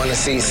best. Want to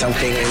see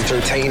something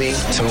entertaining?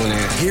 Tune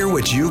in. Hear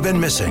what you've been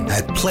missing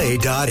at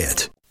Play.it.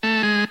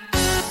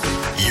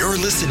 You're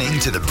listening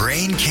to the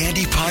Brain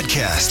Candy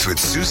Podcast with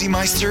Susie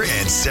Meister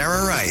and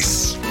Sarah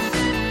Rice.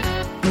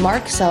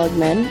 Mark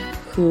Seligman,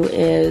 who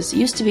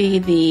used to be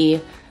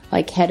the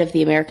head of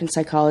the American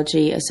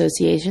Psychology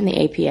Association,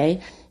 the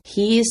APA,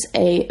 he's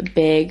a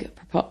big,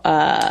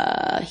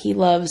 he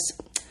loves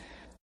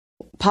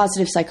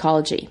positive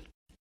psychology.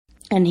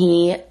 And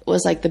he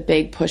was the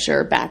big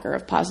backer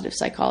of positive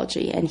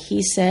psychology. And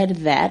he said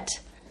that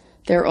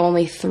there are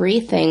only 3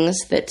 things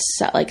that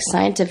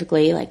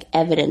scientifically,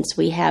 evidence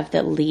we have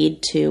that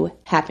lead to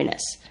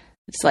happiness.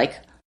 It's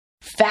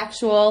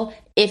factual.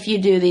 If you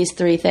do these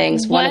 3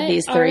 things, one of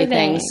these 3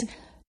 things,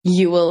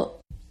 you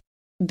will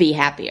be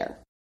happier.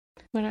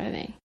 What are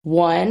they?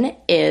 One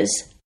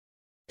is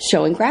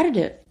showing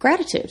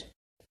gratitude,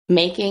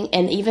 making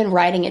and even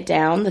writing it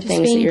down, the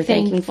things that you're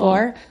thanking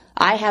for.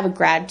 I have a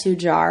gratitude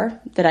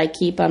jar that I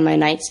keep on my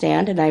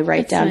nightstand, and I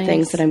write down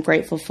things that I'm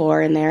grateful for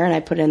in there, and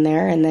I put in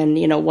there, and then,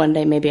 one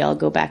day maybe I'll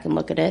go back and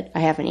look at it. I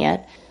haven't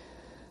yet,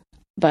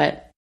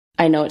 but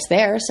I know it's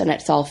there, and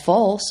it's all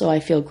full, so I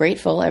feel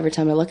grateful every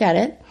time I look at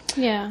it.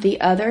 Yeah.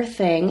 The other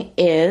thing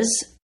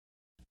is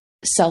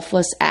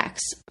selfless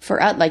acts for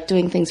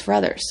doing things for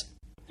others.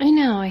 I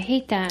know. I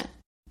hate that.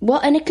 Well,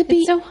 and it could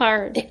be so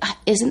hard.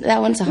 Isn't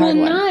that one's a hard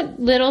one? Not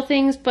little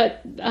things,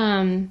 but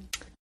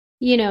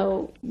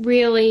really,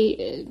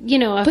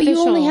 official. But you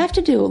only have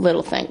to do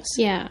little things.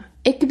 Yeah.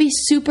 It could be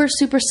super,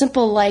 super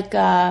simple,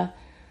 there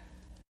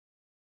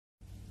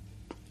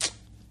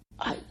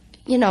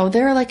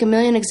are a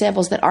million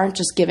examples that aren't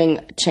just giving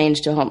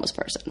change to a homeless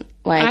person.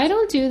 I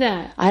don't do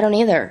that. I don't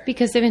either.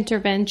 Because of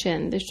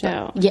Intervention, the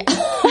show. Yeah.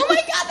 Oh my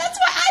God, that's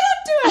why I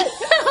don't do it.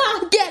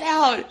 Get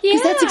out.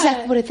 Because that's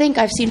exactly what I think.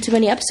 I've seen too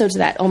many episodes of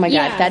that. Oh my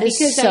God, that is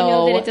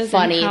so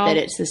funny that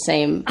it's the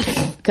same.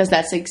 Because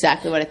that's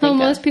exactly what I think.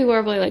 Homeless people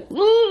are probably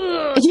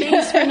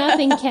thanks for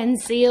nothing, Ken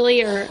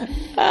Seeley or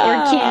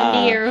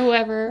Candy or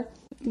whoever.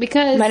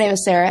 Because my name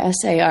is Sarah,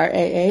 Sarah.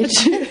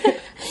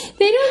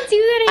 They don't do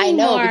that anymore. I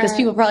know, because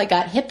people probably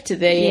got hip to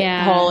the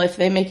whole, if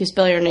they make you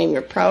spell your name,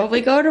 you'll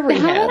probably go to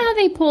rehab. How about how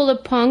they pulled a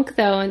Punk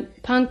though,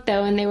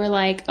 and they were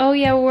like, oh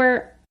yeah,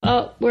 we're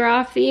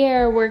off the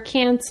air, we're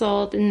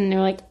canceled, and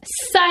they're like,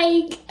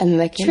 psych, and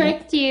they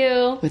tricked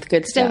you with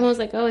good stuff. Everyone was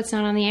like, oh, it's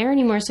not on the air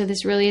anymore, so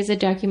this really is a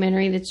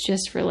documentary that's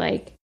just for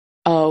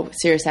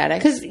serious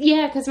addicts.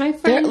 Because my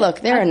friend,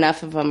 there are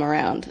enough of them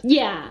around.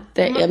 Yeah,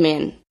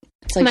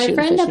 it's my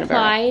friend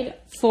applied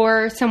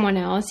for someone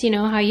else. You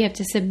know how you have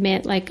to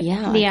submit the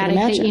addict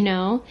that you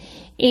know,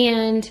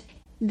 and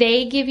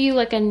they give you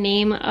a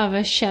name of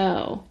a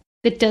show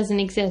that doesn't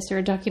exist or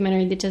a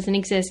documentary that doesn't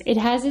exist. It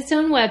has its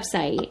own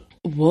website.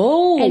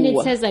 Whoa! And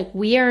it says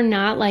we are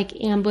not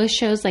ambush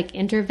shows like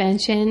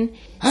Intervention,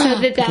 so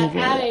that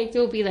addict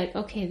will be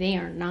okay, they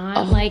are not.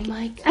 Oh my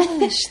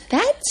gosh,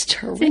 that's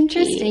terrific. It's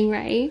interesting,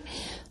 right?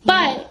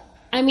 But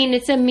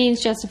it's a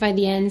means justify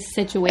the ends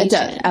situation. It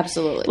does,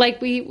 absolutely.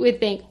 We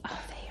would think,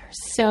 oh, they are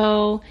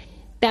so,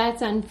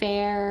 that's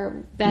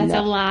unfair, that's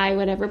a lie,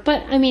 whatever.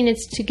 But,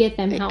 it's to get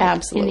them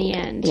help in the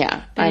end.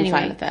 Yeah, I'm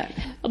fine with that.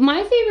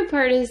 My favorite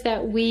part is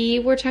that we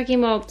were talking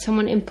about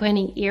someone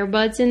implanting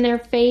earbuds in their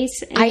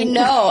face. And I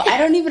know. I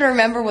don't even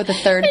remember what the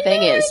third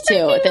thing is,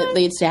 too, that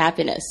leads to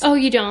happiness. Oh,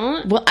 you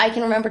don't? Well, I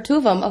can remember 2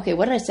 of them. Okay,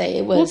 what did I say?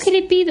 It was... What could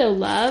it be, though,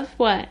 love?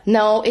 What?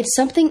 No, it's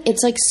something,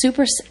 it's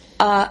super...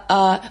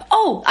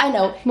 I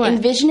know. What?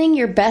 Envisioning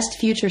your best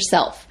future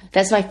self.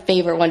 That's my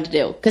favorite one to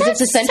do. Because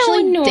it's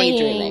essentially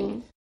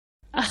daydreaming.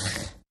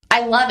 Ugh.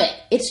 I love it.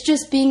 It's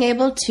just being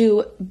able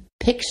to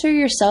picture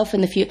yourself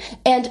in the future.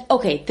 And,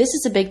 okay, this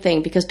is a big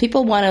thing because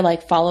people want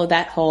to, follow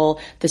that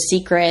whole, The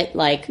Secret,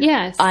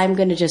 yes. I'm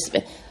going to just...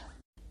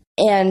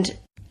 And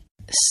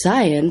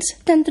science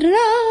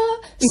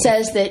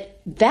says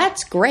that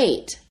that's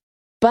great.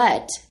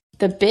 But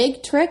the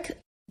big trick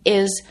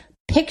is...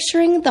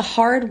 picturing the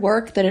hard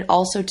work that it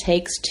also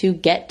takes to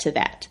get to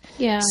that.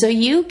 Yeah. So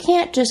you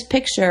can't just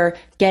picture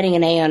getting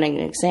an A on an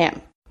exam.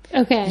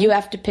 Okay. You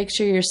have to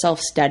picture yourself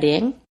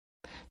studying.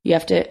 You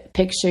have to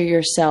picture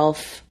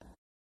yourself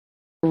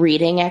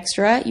reading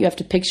extra. You have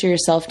to picture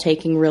yourself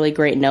taking really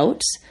great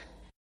notes.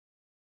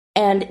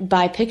 And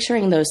by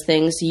picturing those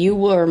things, you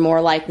were more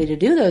likely to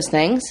do those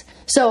things.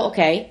 So,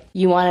 okay,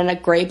 you want a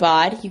great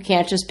bod. You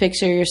can't just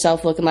picture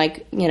yourself looking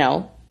I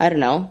don't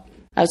know.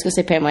 I was going to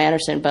say Pamela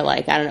Anderson, but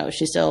I don't know.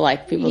 She's still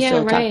people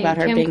still talk about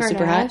her Kim being Kardashian.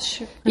 Super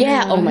hot.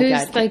 Yeah. Oh my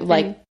God.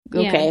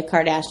 A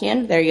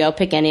Kardashian. There you go.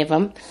 Pick any of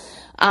them.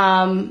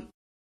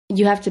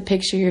 You have to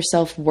picture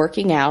yourself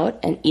working out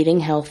and eating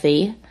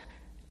healthy,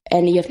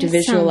 and you have to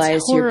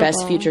visualize your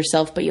best future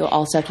self. But you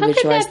also have to visualize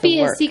the work. How could that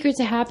be a secret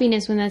to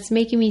happiness when that's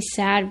making me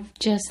sad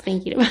just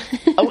thinking about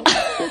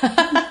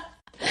it?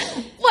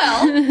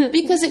 Well,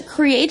 because it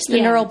creates the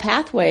neural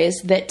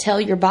pathways that tell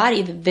your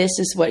body that this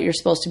is what you're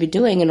supposed to be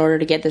doing in order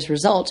to get this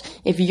result.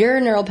 If your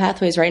neural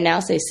pathways right now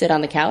say sit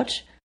on the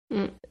couch,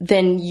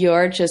 then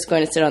you're just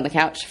going to sit on the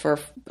couch for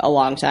a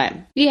long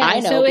time. Yeah, I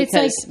know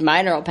because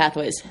my neural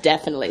pathways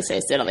definitely say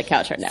sit on the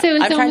couch right now. So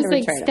it's I'm almost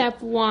like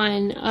step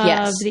one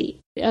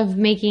of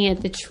making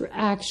it the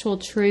actual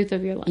truth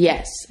of your life.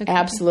 Yes,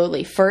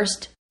 absolutely.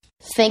 First,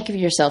 think of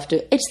yourself do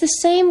it. It's the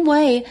same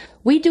way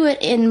we do it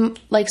in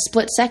like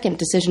split-second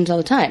decisions all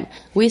the time.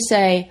 We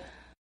say,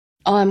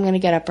 oh, I'm going to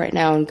get up right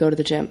now and go to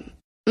the gym.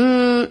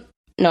 No,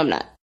 I'm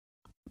not.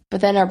 But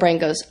then our brain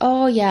goes,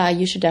 oh, yeah,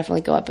 you should definitely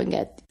go up and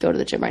go to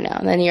the gym right now.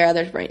 And then your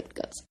other brain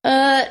goes,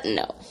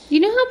 no. You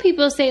know how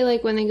people say,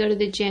 like, when they go to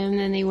the gym,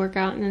 then they work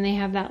out, and then they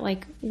have that,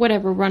 like,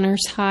 whatever,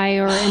 runner's high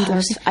or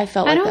endorphin. I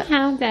felt like that. I don't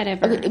have that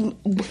ever. Okay,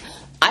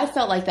 I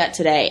felt like that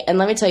today. And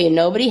let me tell you,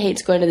 nobody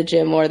hates going to the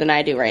gym more than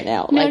I do right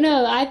now.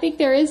 No, I think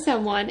there is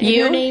someone. And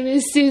her name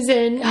is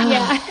Susan.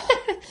 Yeah.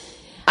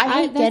 I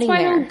hate getting there. That's why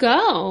I don't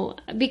go.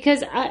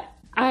 Because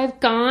I've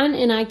gone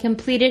and I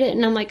completed it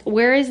and I'm like,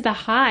 where is the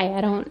high?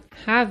 I don't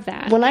have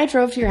that. When I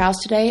drove to your house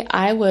today,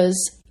 I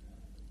was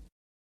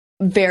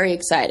very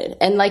excited.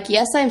 And like,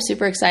 yes, I'm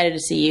super excited to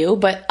see you,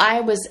 but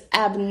I was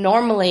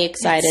abnormally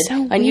excited,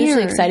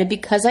 unusually excited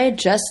because I had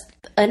just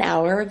an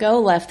hour ago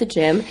left the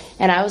gym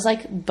and I was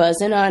like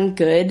buzzing on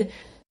good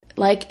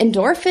like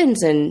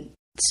endorphins and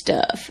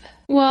stuff.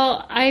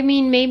 Well, I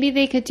mean, maybe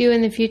they could do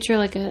in the future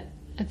like a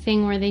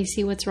thing where they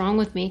see what's wrong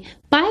with me.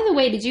 By the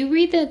way, did you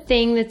read the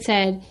thing that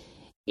said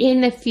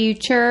in the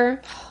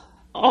future,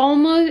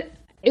 almost,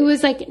 it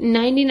was like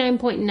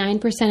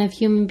 99.9% of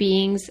human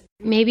beings,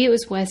 maybe it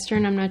was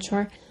Western, I'm not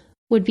sure,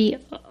 would be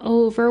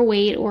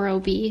overweight or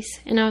obese.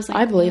 And I was like,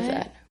 I believe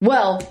that.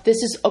 Well, this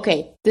is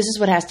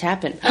what has to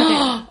happen.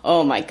 Okay.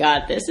 Oh my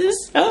God, this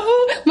is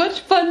so much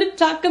fun to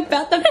talk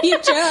about the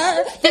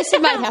future. This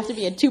might have to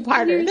be a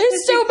two-parter.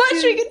 There's so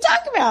much we can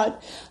talk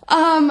about.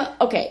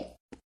 Okay.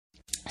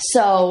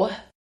 So,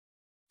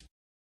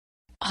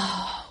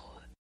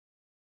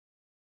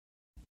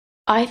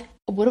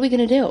 what are we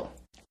going to do?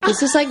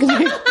 This is like, this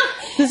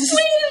is,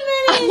 wait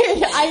a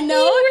minute. I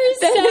know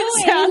that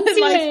it sounded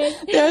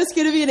like there was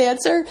going to be an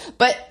answer,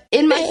 but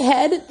in my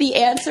head, the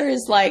answer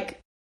is like,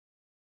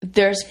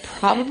 there's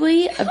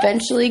probably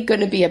eventually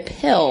going to be a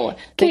pill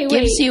that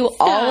gives you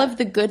all of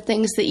the good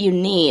things that you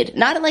need.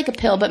 Not like a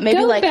pill, but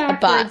maybe like a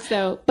bot.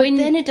 But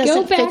then it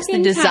doesn't fix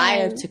the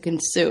desire to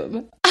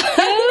consume.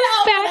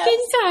 Go back in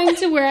time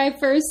to where I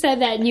first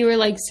said that and you were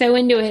like so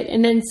into it.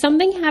 And then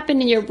something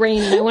happened in your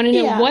brain and I want to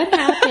know what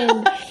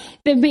happened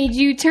that made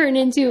you turn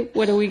into,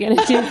 what are we going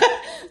to do?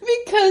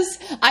 Because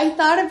I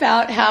thought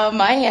about how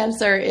my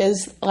answer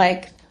is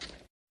like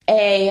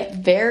a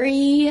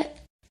very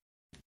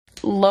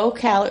low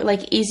calorie,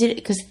 like easy to,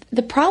 because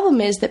the problem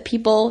is that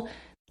people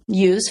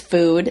use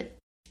food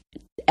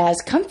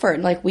as comfort.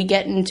 Like we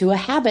get into a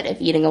habit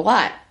of eating a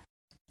lot.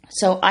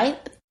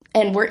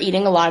 And we're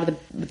eating a lot of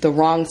the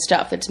wrong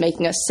stuff that's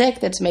making us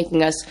sick, that's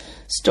making us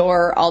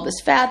store all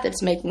this fat,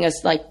 that's making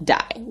us like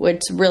die.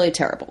 It's really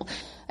terrible.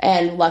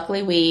 And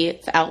luckily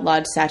we've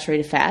outlawed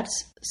saturated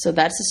fats. So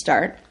that's a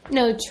start.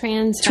 No,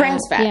 trans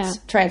fats. Yeah.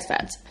 Trans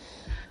fats.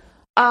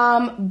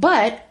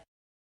 But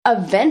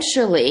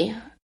eventually,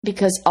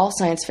 because all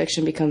science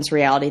fiction becomes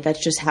reality,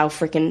 that's just how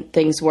freaking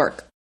things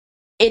work.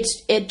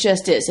 It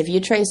just is. If you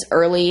trace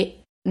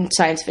early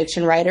science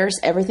fiction writers,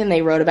 everything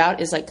they wrote about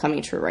is like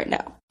coming true right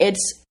now.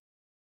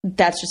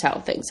 That's just how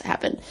things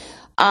happen.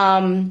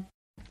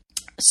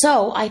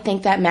 So I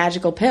think that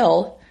magical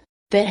pill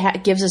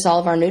that gives us all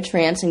of our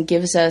nutrients and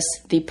gives us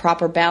the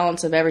proper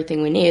balance of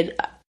everything we need.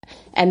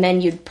 And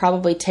then you'd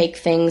probably take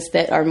things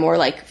that are more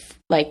like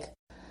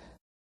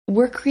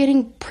we're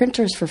creating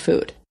printers for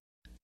food.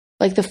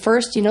 Like the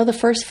first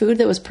food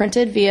that was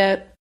printed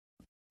via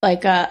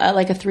like a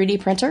 3D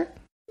printer?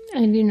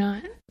 I do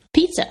not.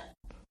 Pizza.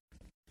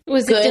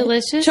 Was it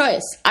delicious?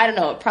 Choice. I don't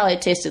know. It probably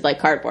tasted like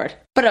cardboard.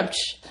 But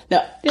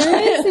no.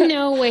 There is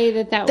no way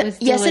that was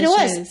delicious. Yes, it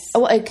was.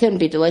 Well, it couldn't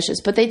be delicious.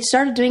 But they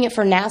started doing it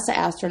for NASA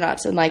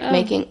astronauts and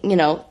making,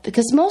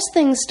 because most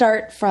things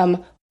start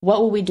from what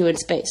will we do in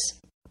space?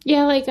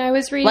 Yeah, like I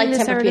was reading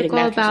this article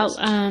about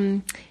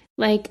I'm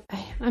going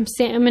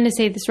to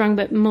say this wrong,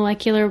 but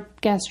molecular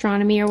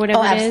gastronomy or whatever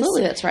it is. Oh,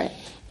 absolutely, that's right.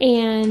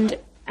 And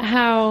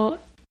how,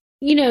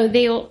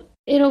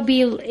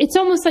 it's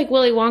almost like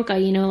Willy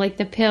Wonka, like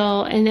the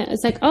pill, and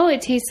it's like, oh,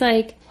 it tastes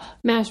like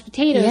mashed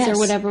potatoes or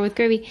whatever with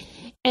gravy.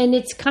 And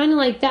it's kind of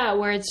like that,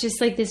 where it's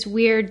just like this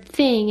weird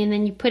thing, and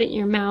then you put it in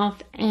your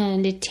mouth,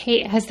 and it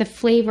has the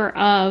flavor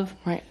of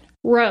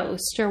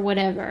roast or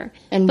whatever.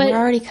 And we're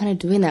already kind of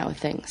doing that with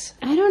things.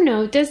 I don't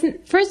know.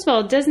 First of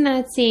all, doesn't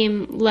that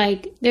seem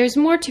like there's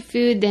more to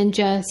food than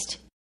just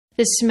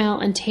the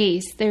smell and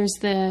taste? There's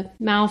the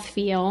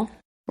mouthfeel.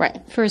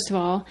 Right. First of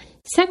all.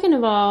 Second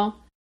of all,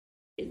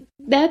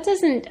 how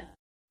does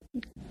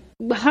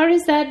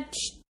that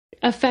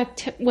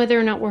affect whether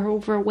or not we're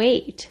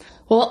overweight?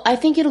 Well, I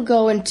think it'll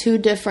go in two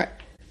different,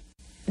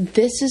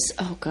 this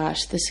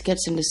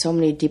gets into so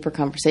many deeper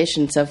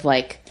conversations of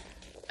like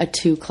a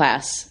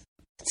two-class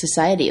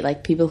society,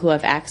 like people who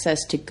have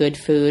access to good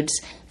foods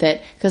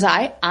because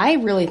I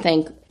really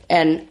think,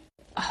 and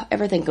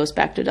everything goes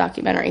back to a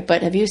documentary,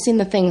 but have you seen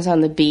the things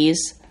on the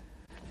bees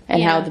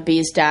and how the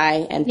bees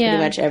die and pretty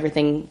much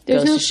everything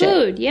goes to shit? There's no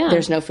food,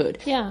 There's no food.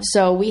 Yeah.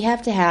 So we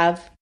have to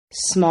have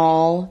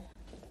small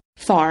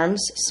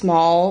farms,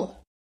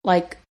 small,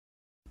 like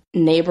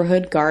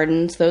neighborhood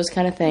gardens, those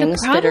kind of things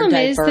that are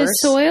diverse. The problem is the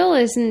soil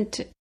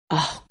isn't...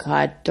 Oh,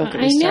 God, don't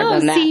get me started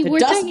on that. See, the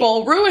Dust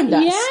Bowl ruined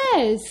us.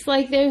 Yes,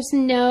 like there's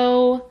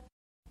no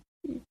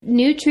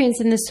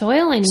nutrients in the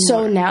soil anymore.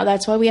 So now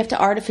that's why we have to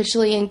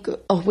artificially,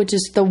 which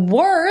is the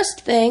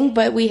worst thing,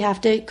 but we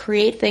have to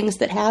create things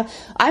that have...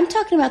 I'm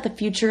talking about the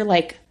future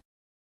like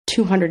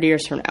 200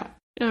 years from now.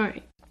 All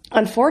right.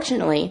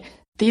 Unfortunately,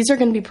 these are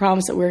going to be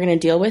problems that we're going to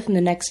deal with in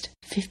the next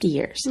 50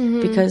 years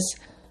because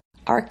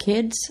our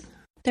kids,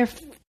 they're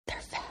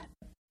fat.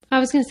 I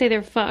was going to say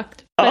they're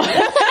fucked.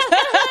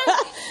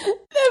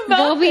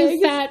 They'll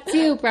be fat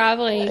too,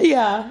 probably.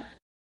 Yeah.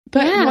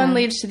 But one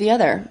leads to the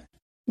other.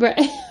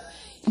 Right.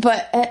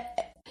 But,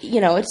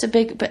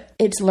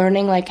 it's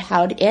learning like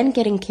how to, and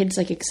getting kids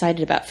like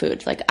excited about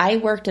food. Like I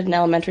worked at an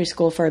elementary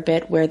school for a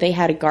bit where they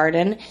had a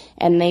garden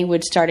and they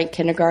would start in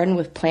kindergarten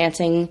with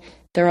planting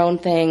their own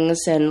things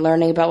and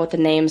learning about what the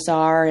names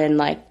are and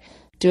like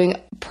doing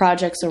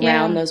projects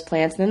around those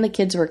plants. And then the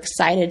kids were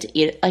excited to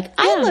eat it. Like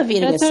I love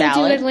eating a salad. That's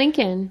what I do at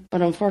Lincoln.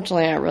 But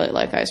unfortunately, I really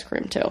like ice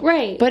cream too.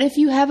 Right. But if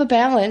you have a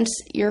balance,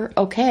 you're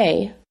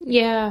okay.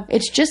 Yeah.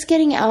 It's just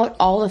getting out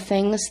all the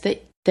things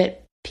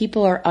that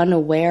people are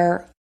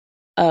unaware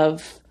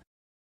of.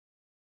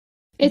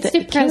 It's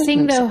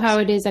depressing though how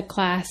it is a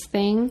class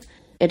thing.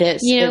 It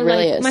is. It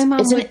really is. My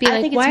mom would be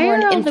like, "Why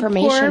are all the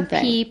poor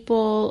thing.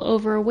 people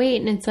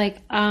overweight?" And it's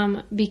like,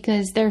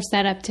 because they're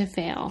set up to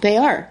fail. They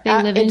are.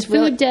 They live in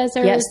food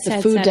deserts. Yes, the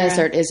food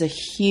desert is a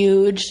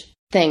huge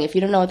thing. If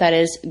you don't know what that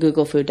is,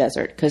 Google food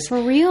desert because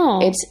for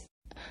real,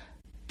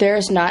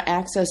 there's not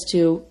access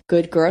to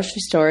good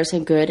grocery stores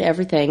and good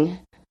everything.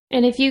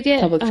 And if you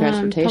get public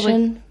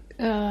transportation,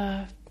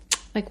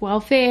 like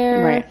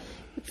welfare,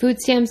 food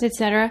stamps,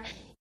 etc.,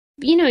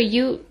 you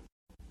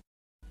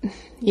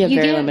very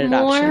get limited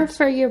more options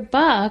for your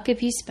buck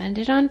if you spend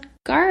it on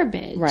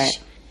garbage. Right.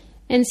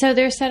 And so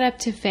they're set up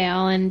to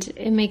fail, and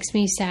it makes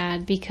me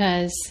sad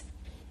because,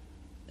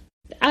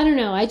 I don't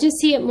know, I just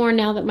see it more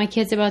now that my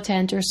kid's about to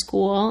enter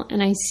school,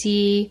 and I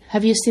see...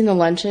 Have you seen the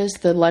lunches,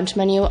 the lunch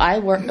menu? When I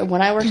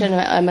worked in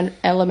an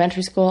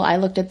elementary school, I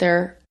looked at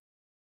their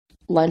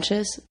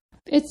lunches.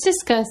 It's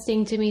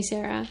disgusting to me,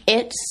 Sarah.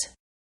 It's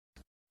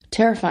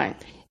terrifying.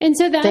 And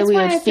so that's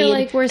why I feel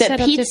like we're set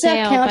up to fail. Pizza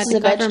counts as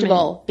a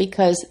vegetable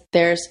because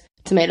there's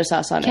tomato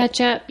sauce on it.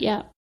 Ketchup,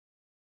 yeah.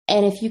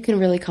 And if you can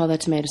really call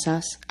that tomato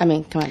sauce, I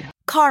mean, come on.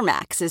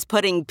 CarMax is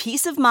putting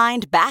peace of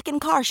mind back in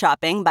car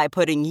shopping by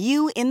putting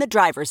you in the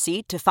driver's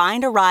seat to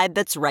find a ride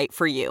that's right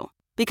for you.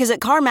 Because at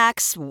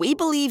CarMax, we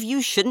believe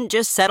you shouldn't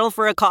just settle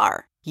for a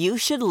car. You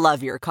should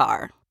love your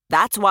car.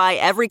 That's why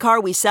every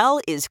car we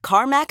sell is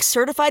CarMax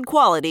certified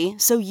quality,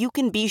 so you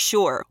can be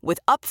sure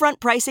with upfront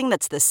pricing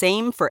that's the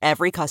same for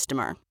every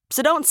customer.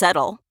 So don't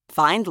settle.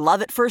 Find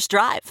love at first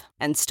drive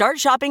and start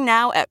shopping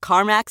now at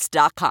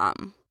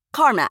CarMax.com.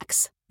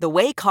 CarMax, the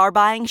way car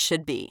buying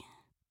should be.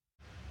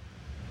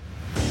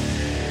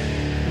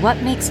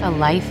 What makes a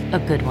life a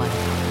good one?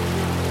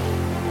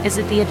 Is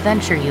it the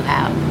adventure you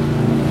have?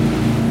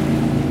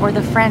 Or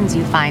the friends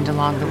you find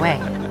along the way?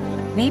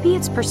 Maybe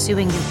it's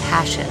pursuing your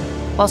passion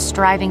while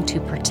striving to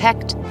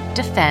protect,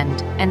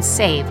 defend, and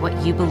save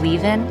what you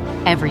believe in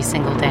every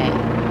single day.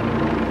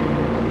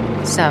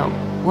 So,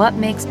 what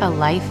makes a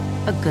life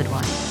a good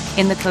one?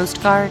 In the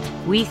Coast Guard,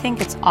 we think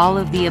it's all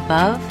of the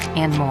above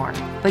and more,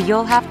 but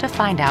you'll have to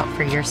find out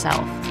for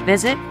yourself.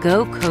 Visit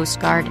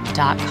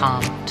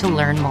gocoastguard.com to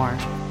learn more.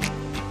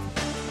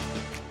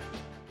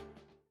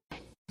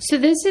 So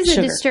this is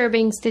a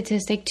disturbing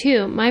statistic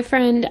too. My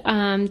friend,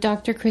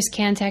 Dr. Chris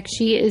Kantek,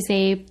 she is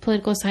a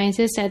political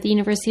scientist at the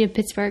University of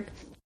Pittsburgh,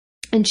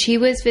 and she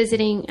was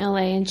visiting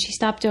LA, and she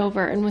stopped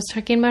over and was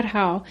talking about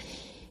how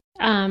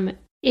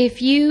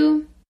if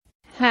you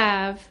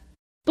have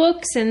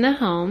books in the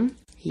home,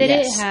 that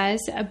it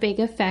has a big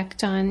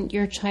effect on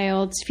your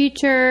child's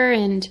future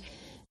and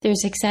their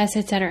success,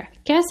 etc.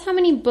 Guess how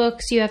many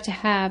books you have to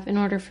have in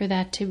order for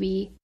that to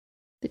be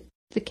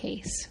the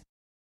case?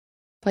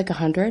 Like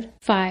 100?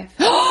 5.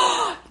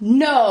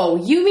 No,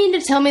 you mean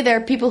to tell me there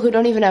are people who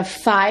don't even have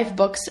 5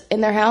 books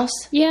in their house?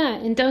 Yeah,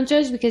 and don't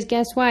judge because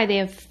guess why? They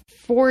have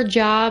 4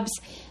 jobs.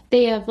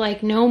 They have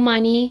like no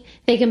money.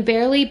 They can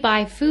barely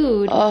buy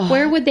food.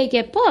 Where would they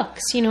get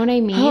books? You know what I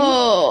mean?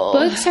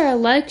 Books are a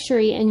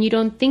luxury, and you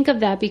don't think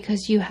of that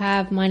because you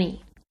have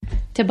money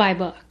to buy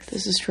books.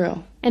 This is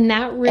true. And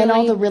that really... And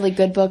all the really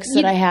good books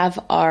that I have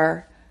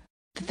are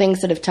the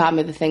things that have taught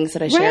me the things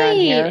that I share on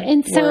here.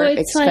 And so were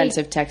it's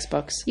expensive like,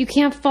 textbooks. You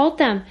can't fault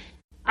them.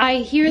 I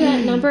hear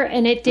that number,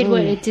 and it did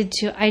what it did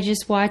to... I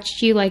just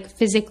watched you like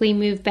physically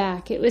move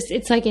back.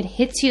 It's like it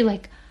hits you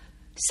like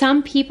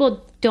some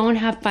people don't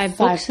have 5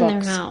 books in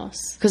their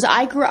house. Because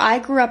I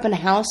grew up in a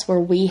house where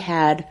we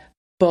had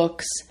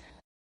books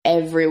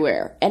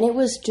everywhere. And it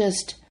was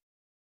just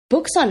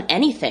books on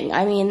anything.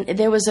 I mean,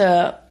 there was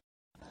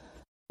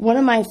one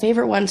of my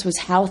favorite ones was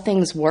How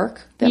Things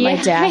Work that my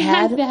dad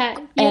had.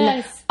 That.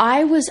 And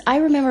I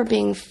remember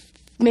being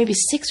maybe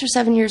 6 or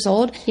 7 years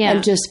old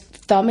and just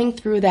thumbing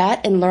through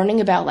that and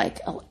learning about like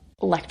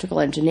electrical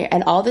engineer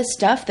and all this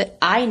stuff that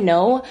I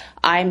know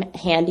I'm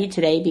handy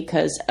today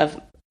because of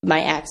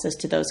my access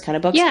to those kind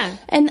of books. Yeah.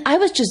 And I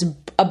was just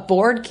a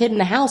bored kid in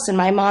the house, and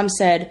my mom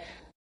said,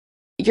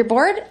 "You're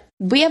bored?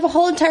 We have a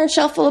whole entire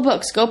shelf full of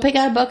books. Go pick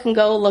out a book and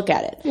go look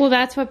at it." Well,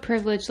 that's what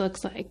privilege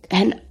looks like.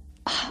 And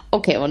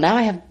okay, well, now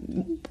I have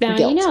now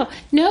guilt. You know.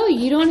 No,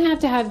 you don't have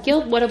to have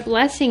guilt. What a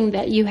blessing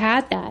that you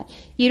had that.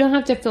 You don't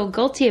have to feel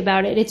guilty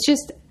about it. It's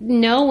just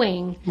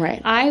knowing.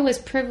 Right. I was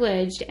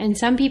privileged, and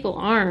some people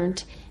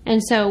aren't.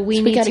 And so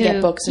we got to to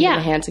get books into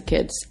the hands of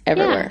kids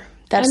everywhere. Yeah.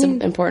 That's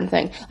the important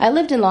thing. I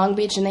lived in Long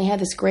Beach, and they had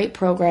this great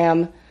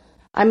program.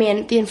 I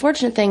mean, the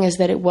unfortunate thing is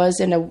that it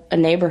was in a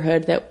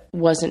neighborhood that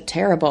wasn't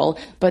terrible,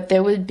 but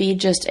there would be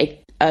just a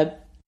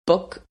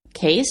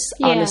bookcase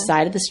on the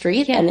side of the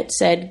street, and it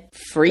said,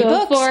 "Free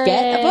Go books, for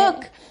get it." a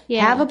book,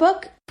 have a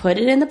book, put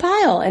it in the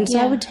pile." And so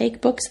I would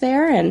take books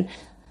there and,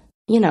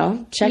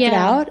 check it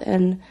out.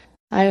 And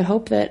I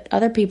hope that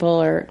other people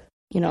are,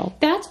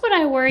 That's what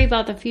I worry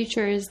about the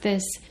future is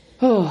this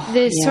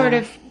sort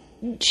of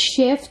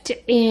shift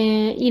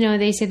in,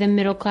 they say the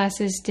middle class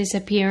is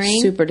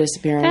disappearing. Super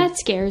disappearing. That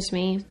scares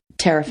me.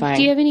 Terrifying.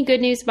 Do you have any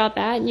good news about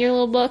that in your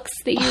little books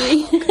that you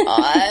read?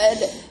 God.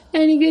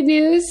 Any good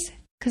news?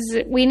 Because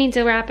we need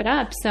to wrap it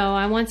up, so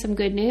I want some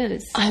good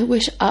news. I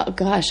wish I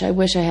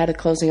had a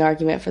closing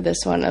argument for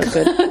this one. A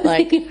good,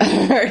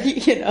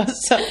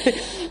 something.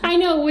 I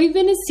know, we've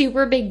been a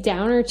super big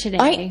downer today.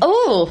 Okay.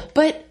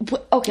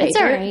 It's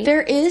all right.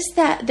 There is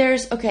that,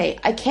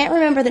 I can't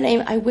remember the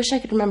name. I wish I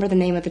could remember the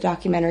name of the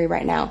documentary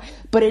right now,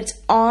 but it's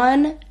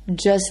on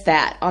just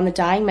that, on the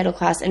dying middle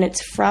class, and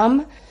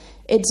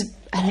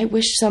and I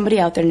wish somebody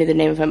out there knew the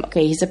name of him.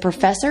 Okay, he's a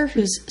professor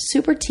who's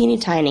super teeny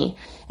tiny,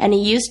 and he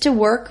used to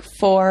work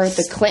for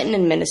the Clinton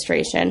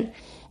administration,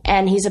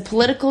 and he's a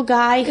political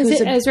guy.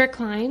 Is it Ezra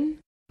Klein?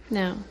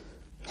 No.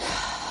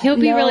 He'll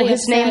be really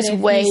his upset name's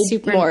if way he's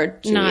super more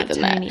Jewy not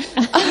than tiny.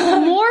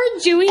 that. More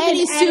Jewy and than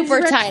he's super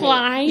Ezra tiny.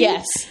 Klein?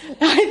 Yes,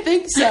 I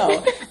think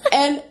so.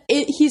 And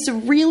he's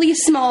really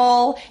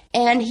small,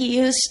 and he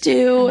used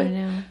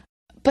to...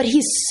 But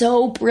he's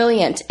so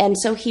brilliant. And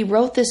so he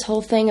wrote this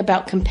whole thing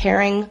about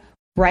comparing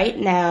right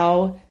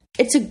now.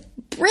 It's a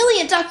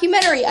brilliant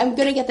documentary. I'm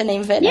going to get the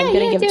name of it. And I'm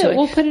going to give it to it.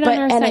 We'll put it on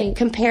our and site. It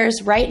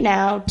compares right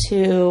now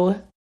to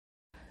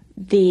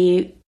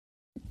the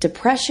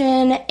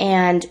Depression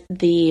and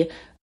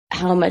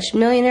how much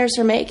millionaires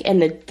are making,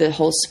 and the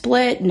whole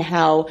split,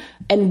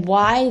 and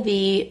why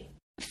the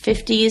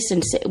 50s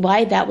and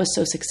why that was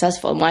so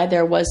successful, and why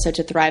there was such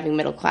a thriving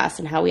middle class,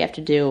 and how we have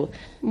to do.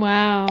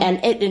 Wow.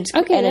 And that's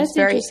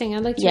very interesting.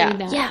 I'd like to read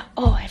that. Yeah.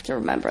 Oh, I have to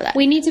remember that.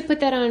 We need to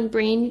put that on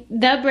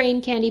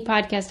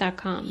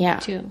thebraincandypodcast.com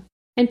too.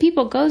 And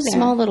people go there.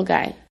 Small little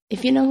guy.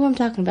 If you know who I'm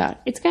talking about.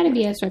 It's got to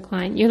be Ezra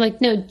Klein. You're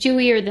like, no,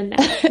 Jewier than that.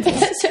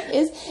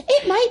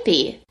 It might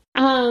be.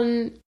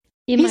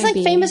 He's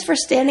famous for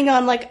standing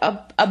on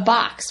a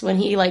box when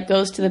he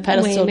goes to the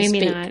pedestal to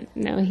speak. Not.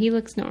 No, he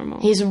looks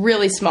normal. He's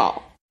really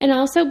small. And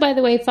also, by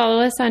the way,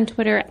 follow us on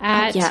Twitter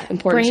at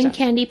Brain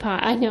Candy Pod.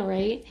 I know,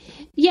 right?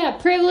 Yeah,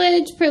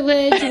 privilege.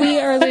 We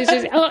are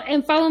losers. Oh,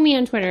 and follow me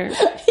on Twitter.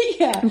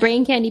 Yeah.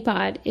 Brain Candy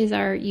Pod is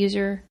our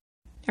user,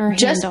 our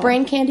Just handle.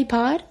 Brain Candy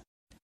Pod?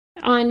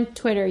 On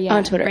Twitter, yeah.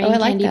 On Twitter. Brain I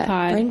like Candy that.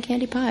 Pod. Brain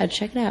Candy Pod.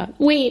 Check it out.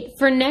 Wait,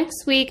 for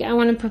next week, I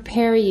want to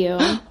prepare you.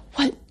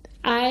 What?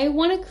 I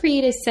want to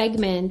create a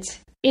segment.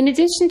 In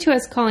addition to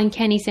us calling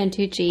Kenny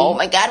Santucci. Oh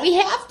my God, we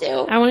have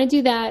to. I want to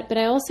do that, but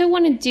I also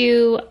want to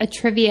do a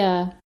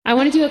trivia. I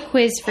want to do a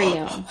quiz for you.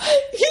 Oh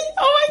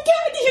my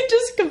God, you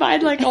just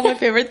combined all my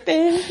favorite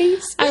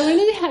things. I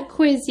wanted to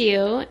quiz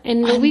you,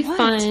 and it'll be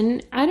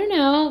fun. I don't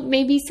know,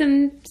 maybe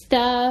some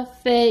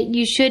stuff that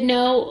you should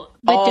know,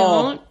 but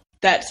don't.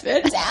 That's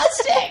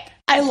fantastic.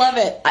 I love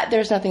it.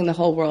 There's nothing in the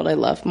whole world I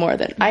love more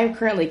than I'm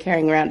currently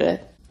carrying around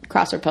a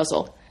crossword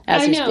puzzle.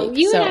 I know.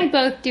 You and I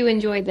both do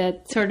enjoy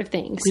that sort of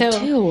thing. We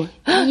do.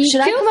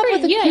 Should I come up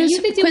with a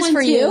quiz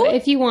for you?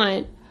 If you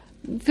want.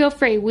 Feel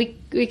free. We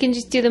can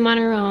just do them on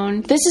our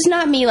own. This is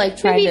not me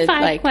trying maybe to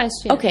 5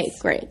 questions. Okay,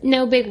 great.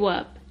 No big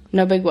whoop.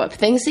 No big whoop.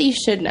 Things that you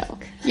should know.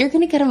 You're going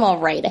to get them all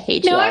right. I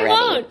hate you already. No,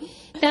 I won't.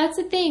 That's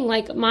the thing.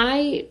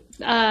 My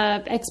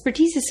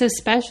expertise is so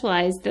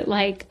specialized that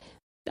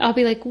I'll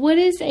be like, what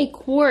is a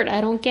quart?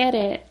 I don't get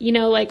it.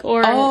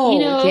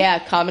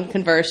 Common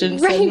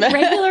conversions. Right,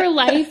 regular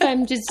life,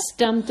 I'm just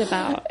stumped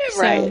about.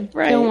 Right.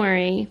 Don't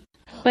worry.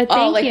 But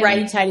thank you.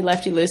 righty tighty,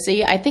 lefty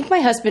loosey. I think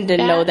my husband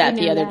didn't know that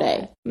the other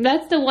day.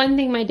 That's the one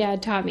thing my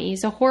dad taught me.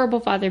 He's a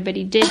horrible father, but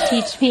he did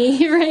teach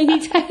me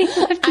righty tighty,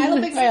 lefty loosey. I don't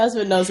think my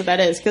husband knows what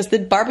that is because the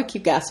barbecue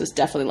gas was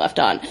definitely left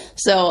on.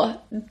 So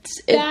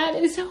that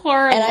is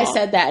horrible. And I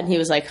said that, and he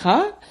was like,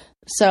 "Huh?"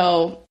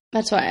 So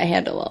That's why I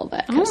handle all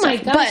that. Oh my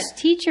gosh!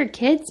 Teach your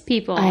kids,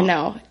 people. I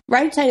know.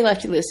 Righty tighty,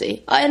 lefty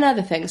loosey, and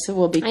other things. So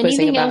we'll be quizzing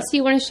Anything about. else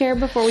you want to share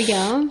before we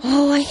go?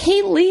 Oh, I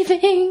hate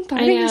leaving.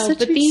 I know,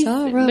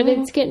 but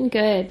it's getting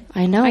good.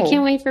 I know. I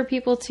can't wait for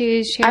people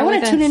to share. I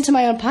want to tune into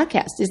my own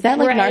podcast. Is that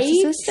like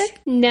narcissistic?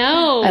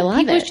 No, I love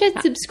people it. should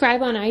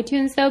subscribe on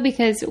iTunes though,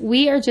 because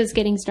we are just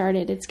getting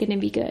started. It's going to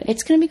be good.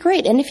 It's going to be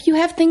great. And if you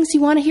have things you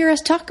want to hear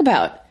us talk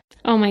about,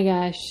 oh my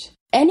gosh,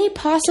 any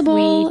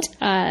possible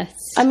tweet us.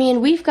 I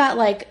mean, we've got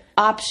like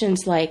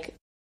options like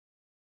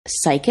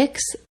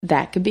psychics.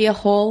 That could be a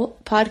whole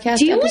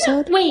podcast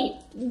episode.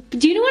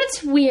 Do you know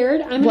what's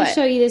weird? I'm going to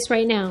show you this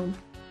right now.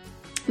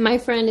 My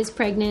friend is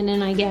pregnant,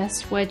 and I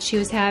guessed what she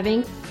was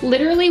having.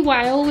 Literally,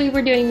 while we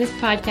were doing this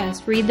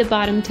podcast, read the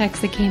bottom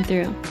text that came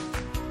through.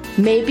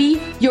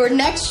 Maybe your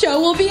next show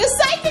will be a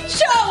psychic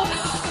show.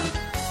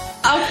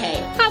 Okay.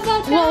 How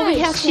about that? Well, we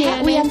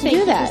have to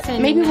do that.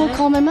 Maybe we'll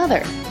call my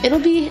mother. It'll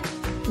be.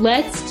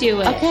 Let's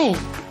do it. Okay.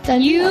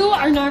 You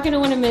are not going to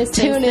want to miss this.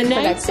 Tune in for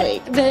next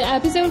week. The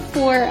episode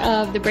 4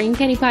 of the Brain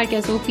Candy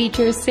Podcast will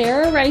feature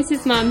Sarah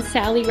Rice's mom,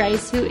 Sally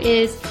Rice, who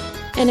is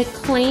an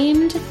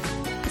acclaimed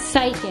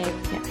psychic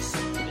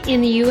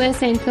in the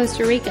U.S. and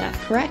Costa Rica.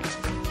 Correct.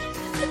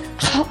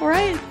 All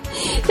right.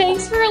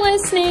 Thanks for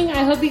listening.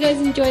 I hope you guys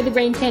enjoyed the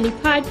Brain Candy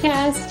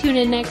Podcast. Tune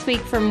in next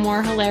week for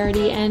more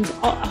hilarity and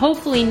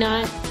hopefully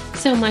not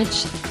so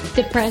much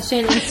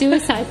depression and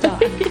suicide talk.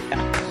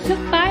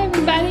 Bye.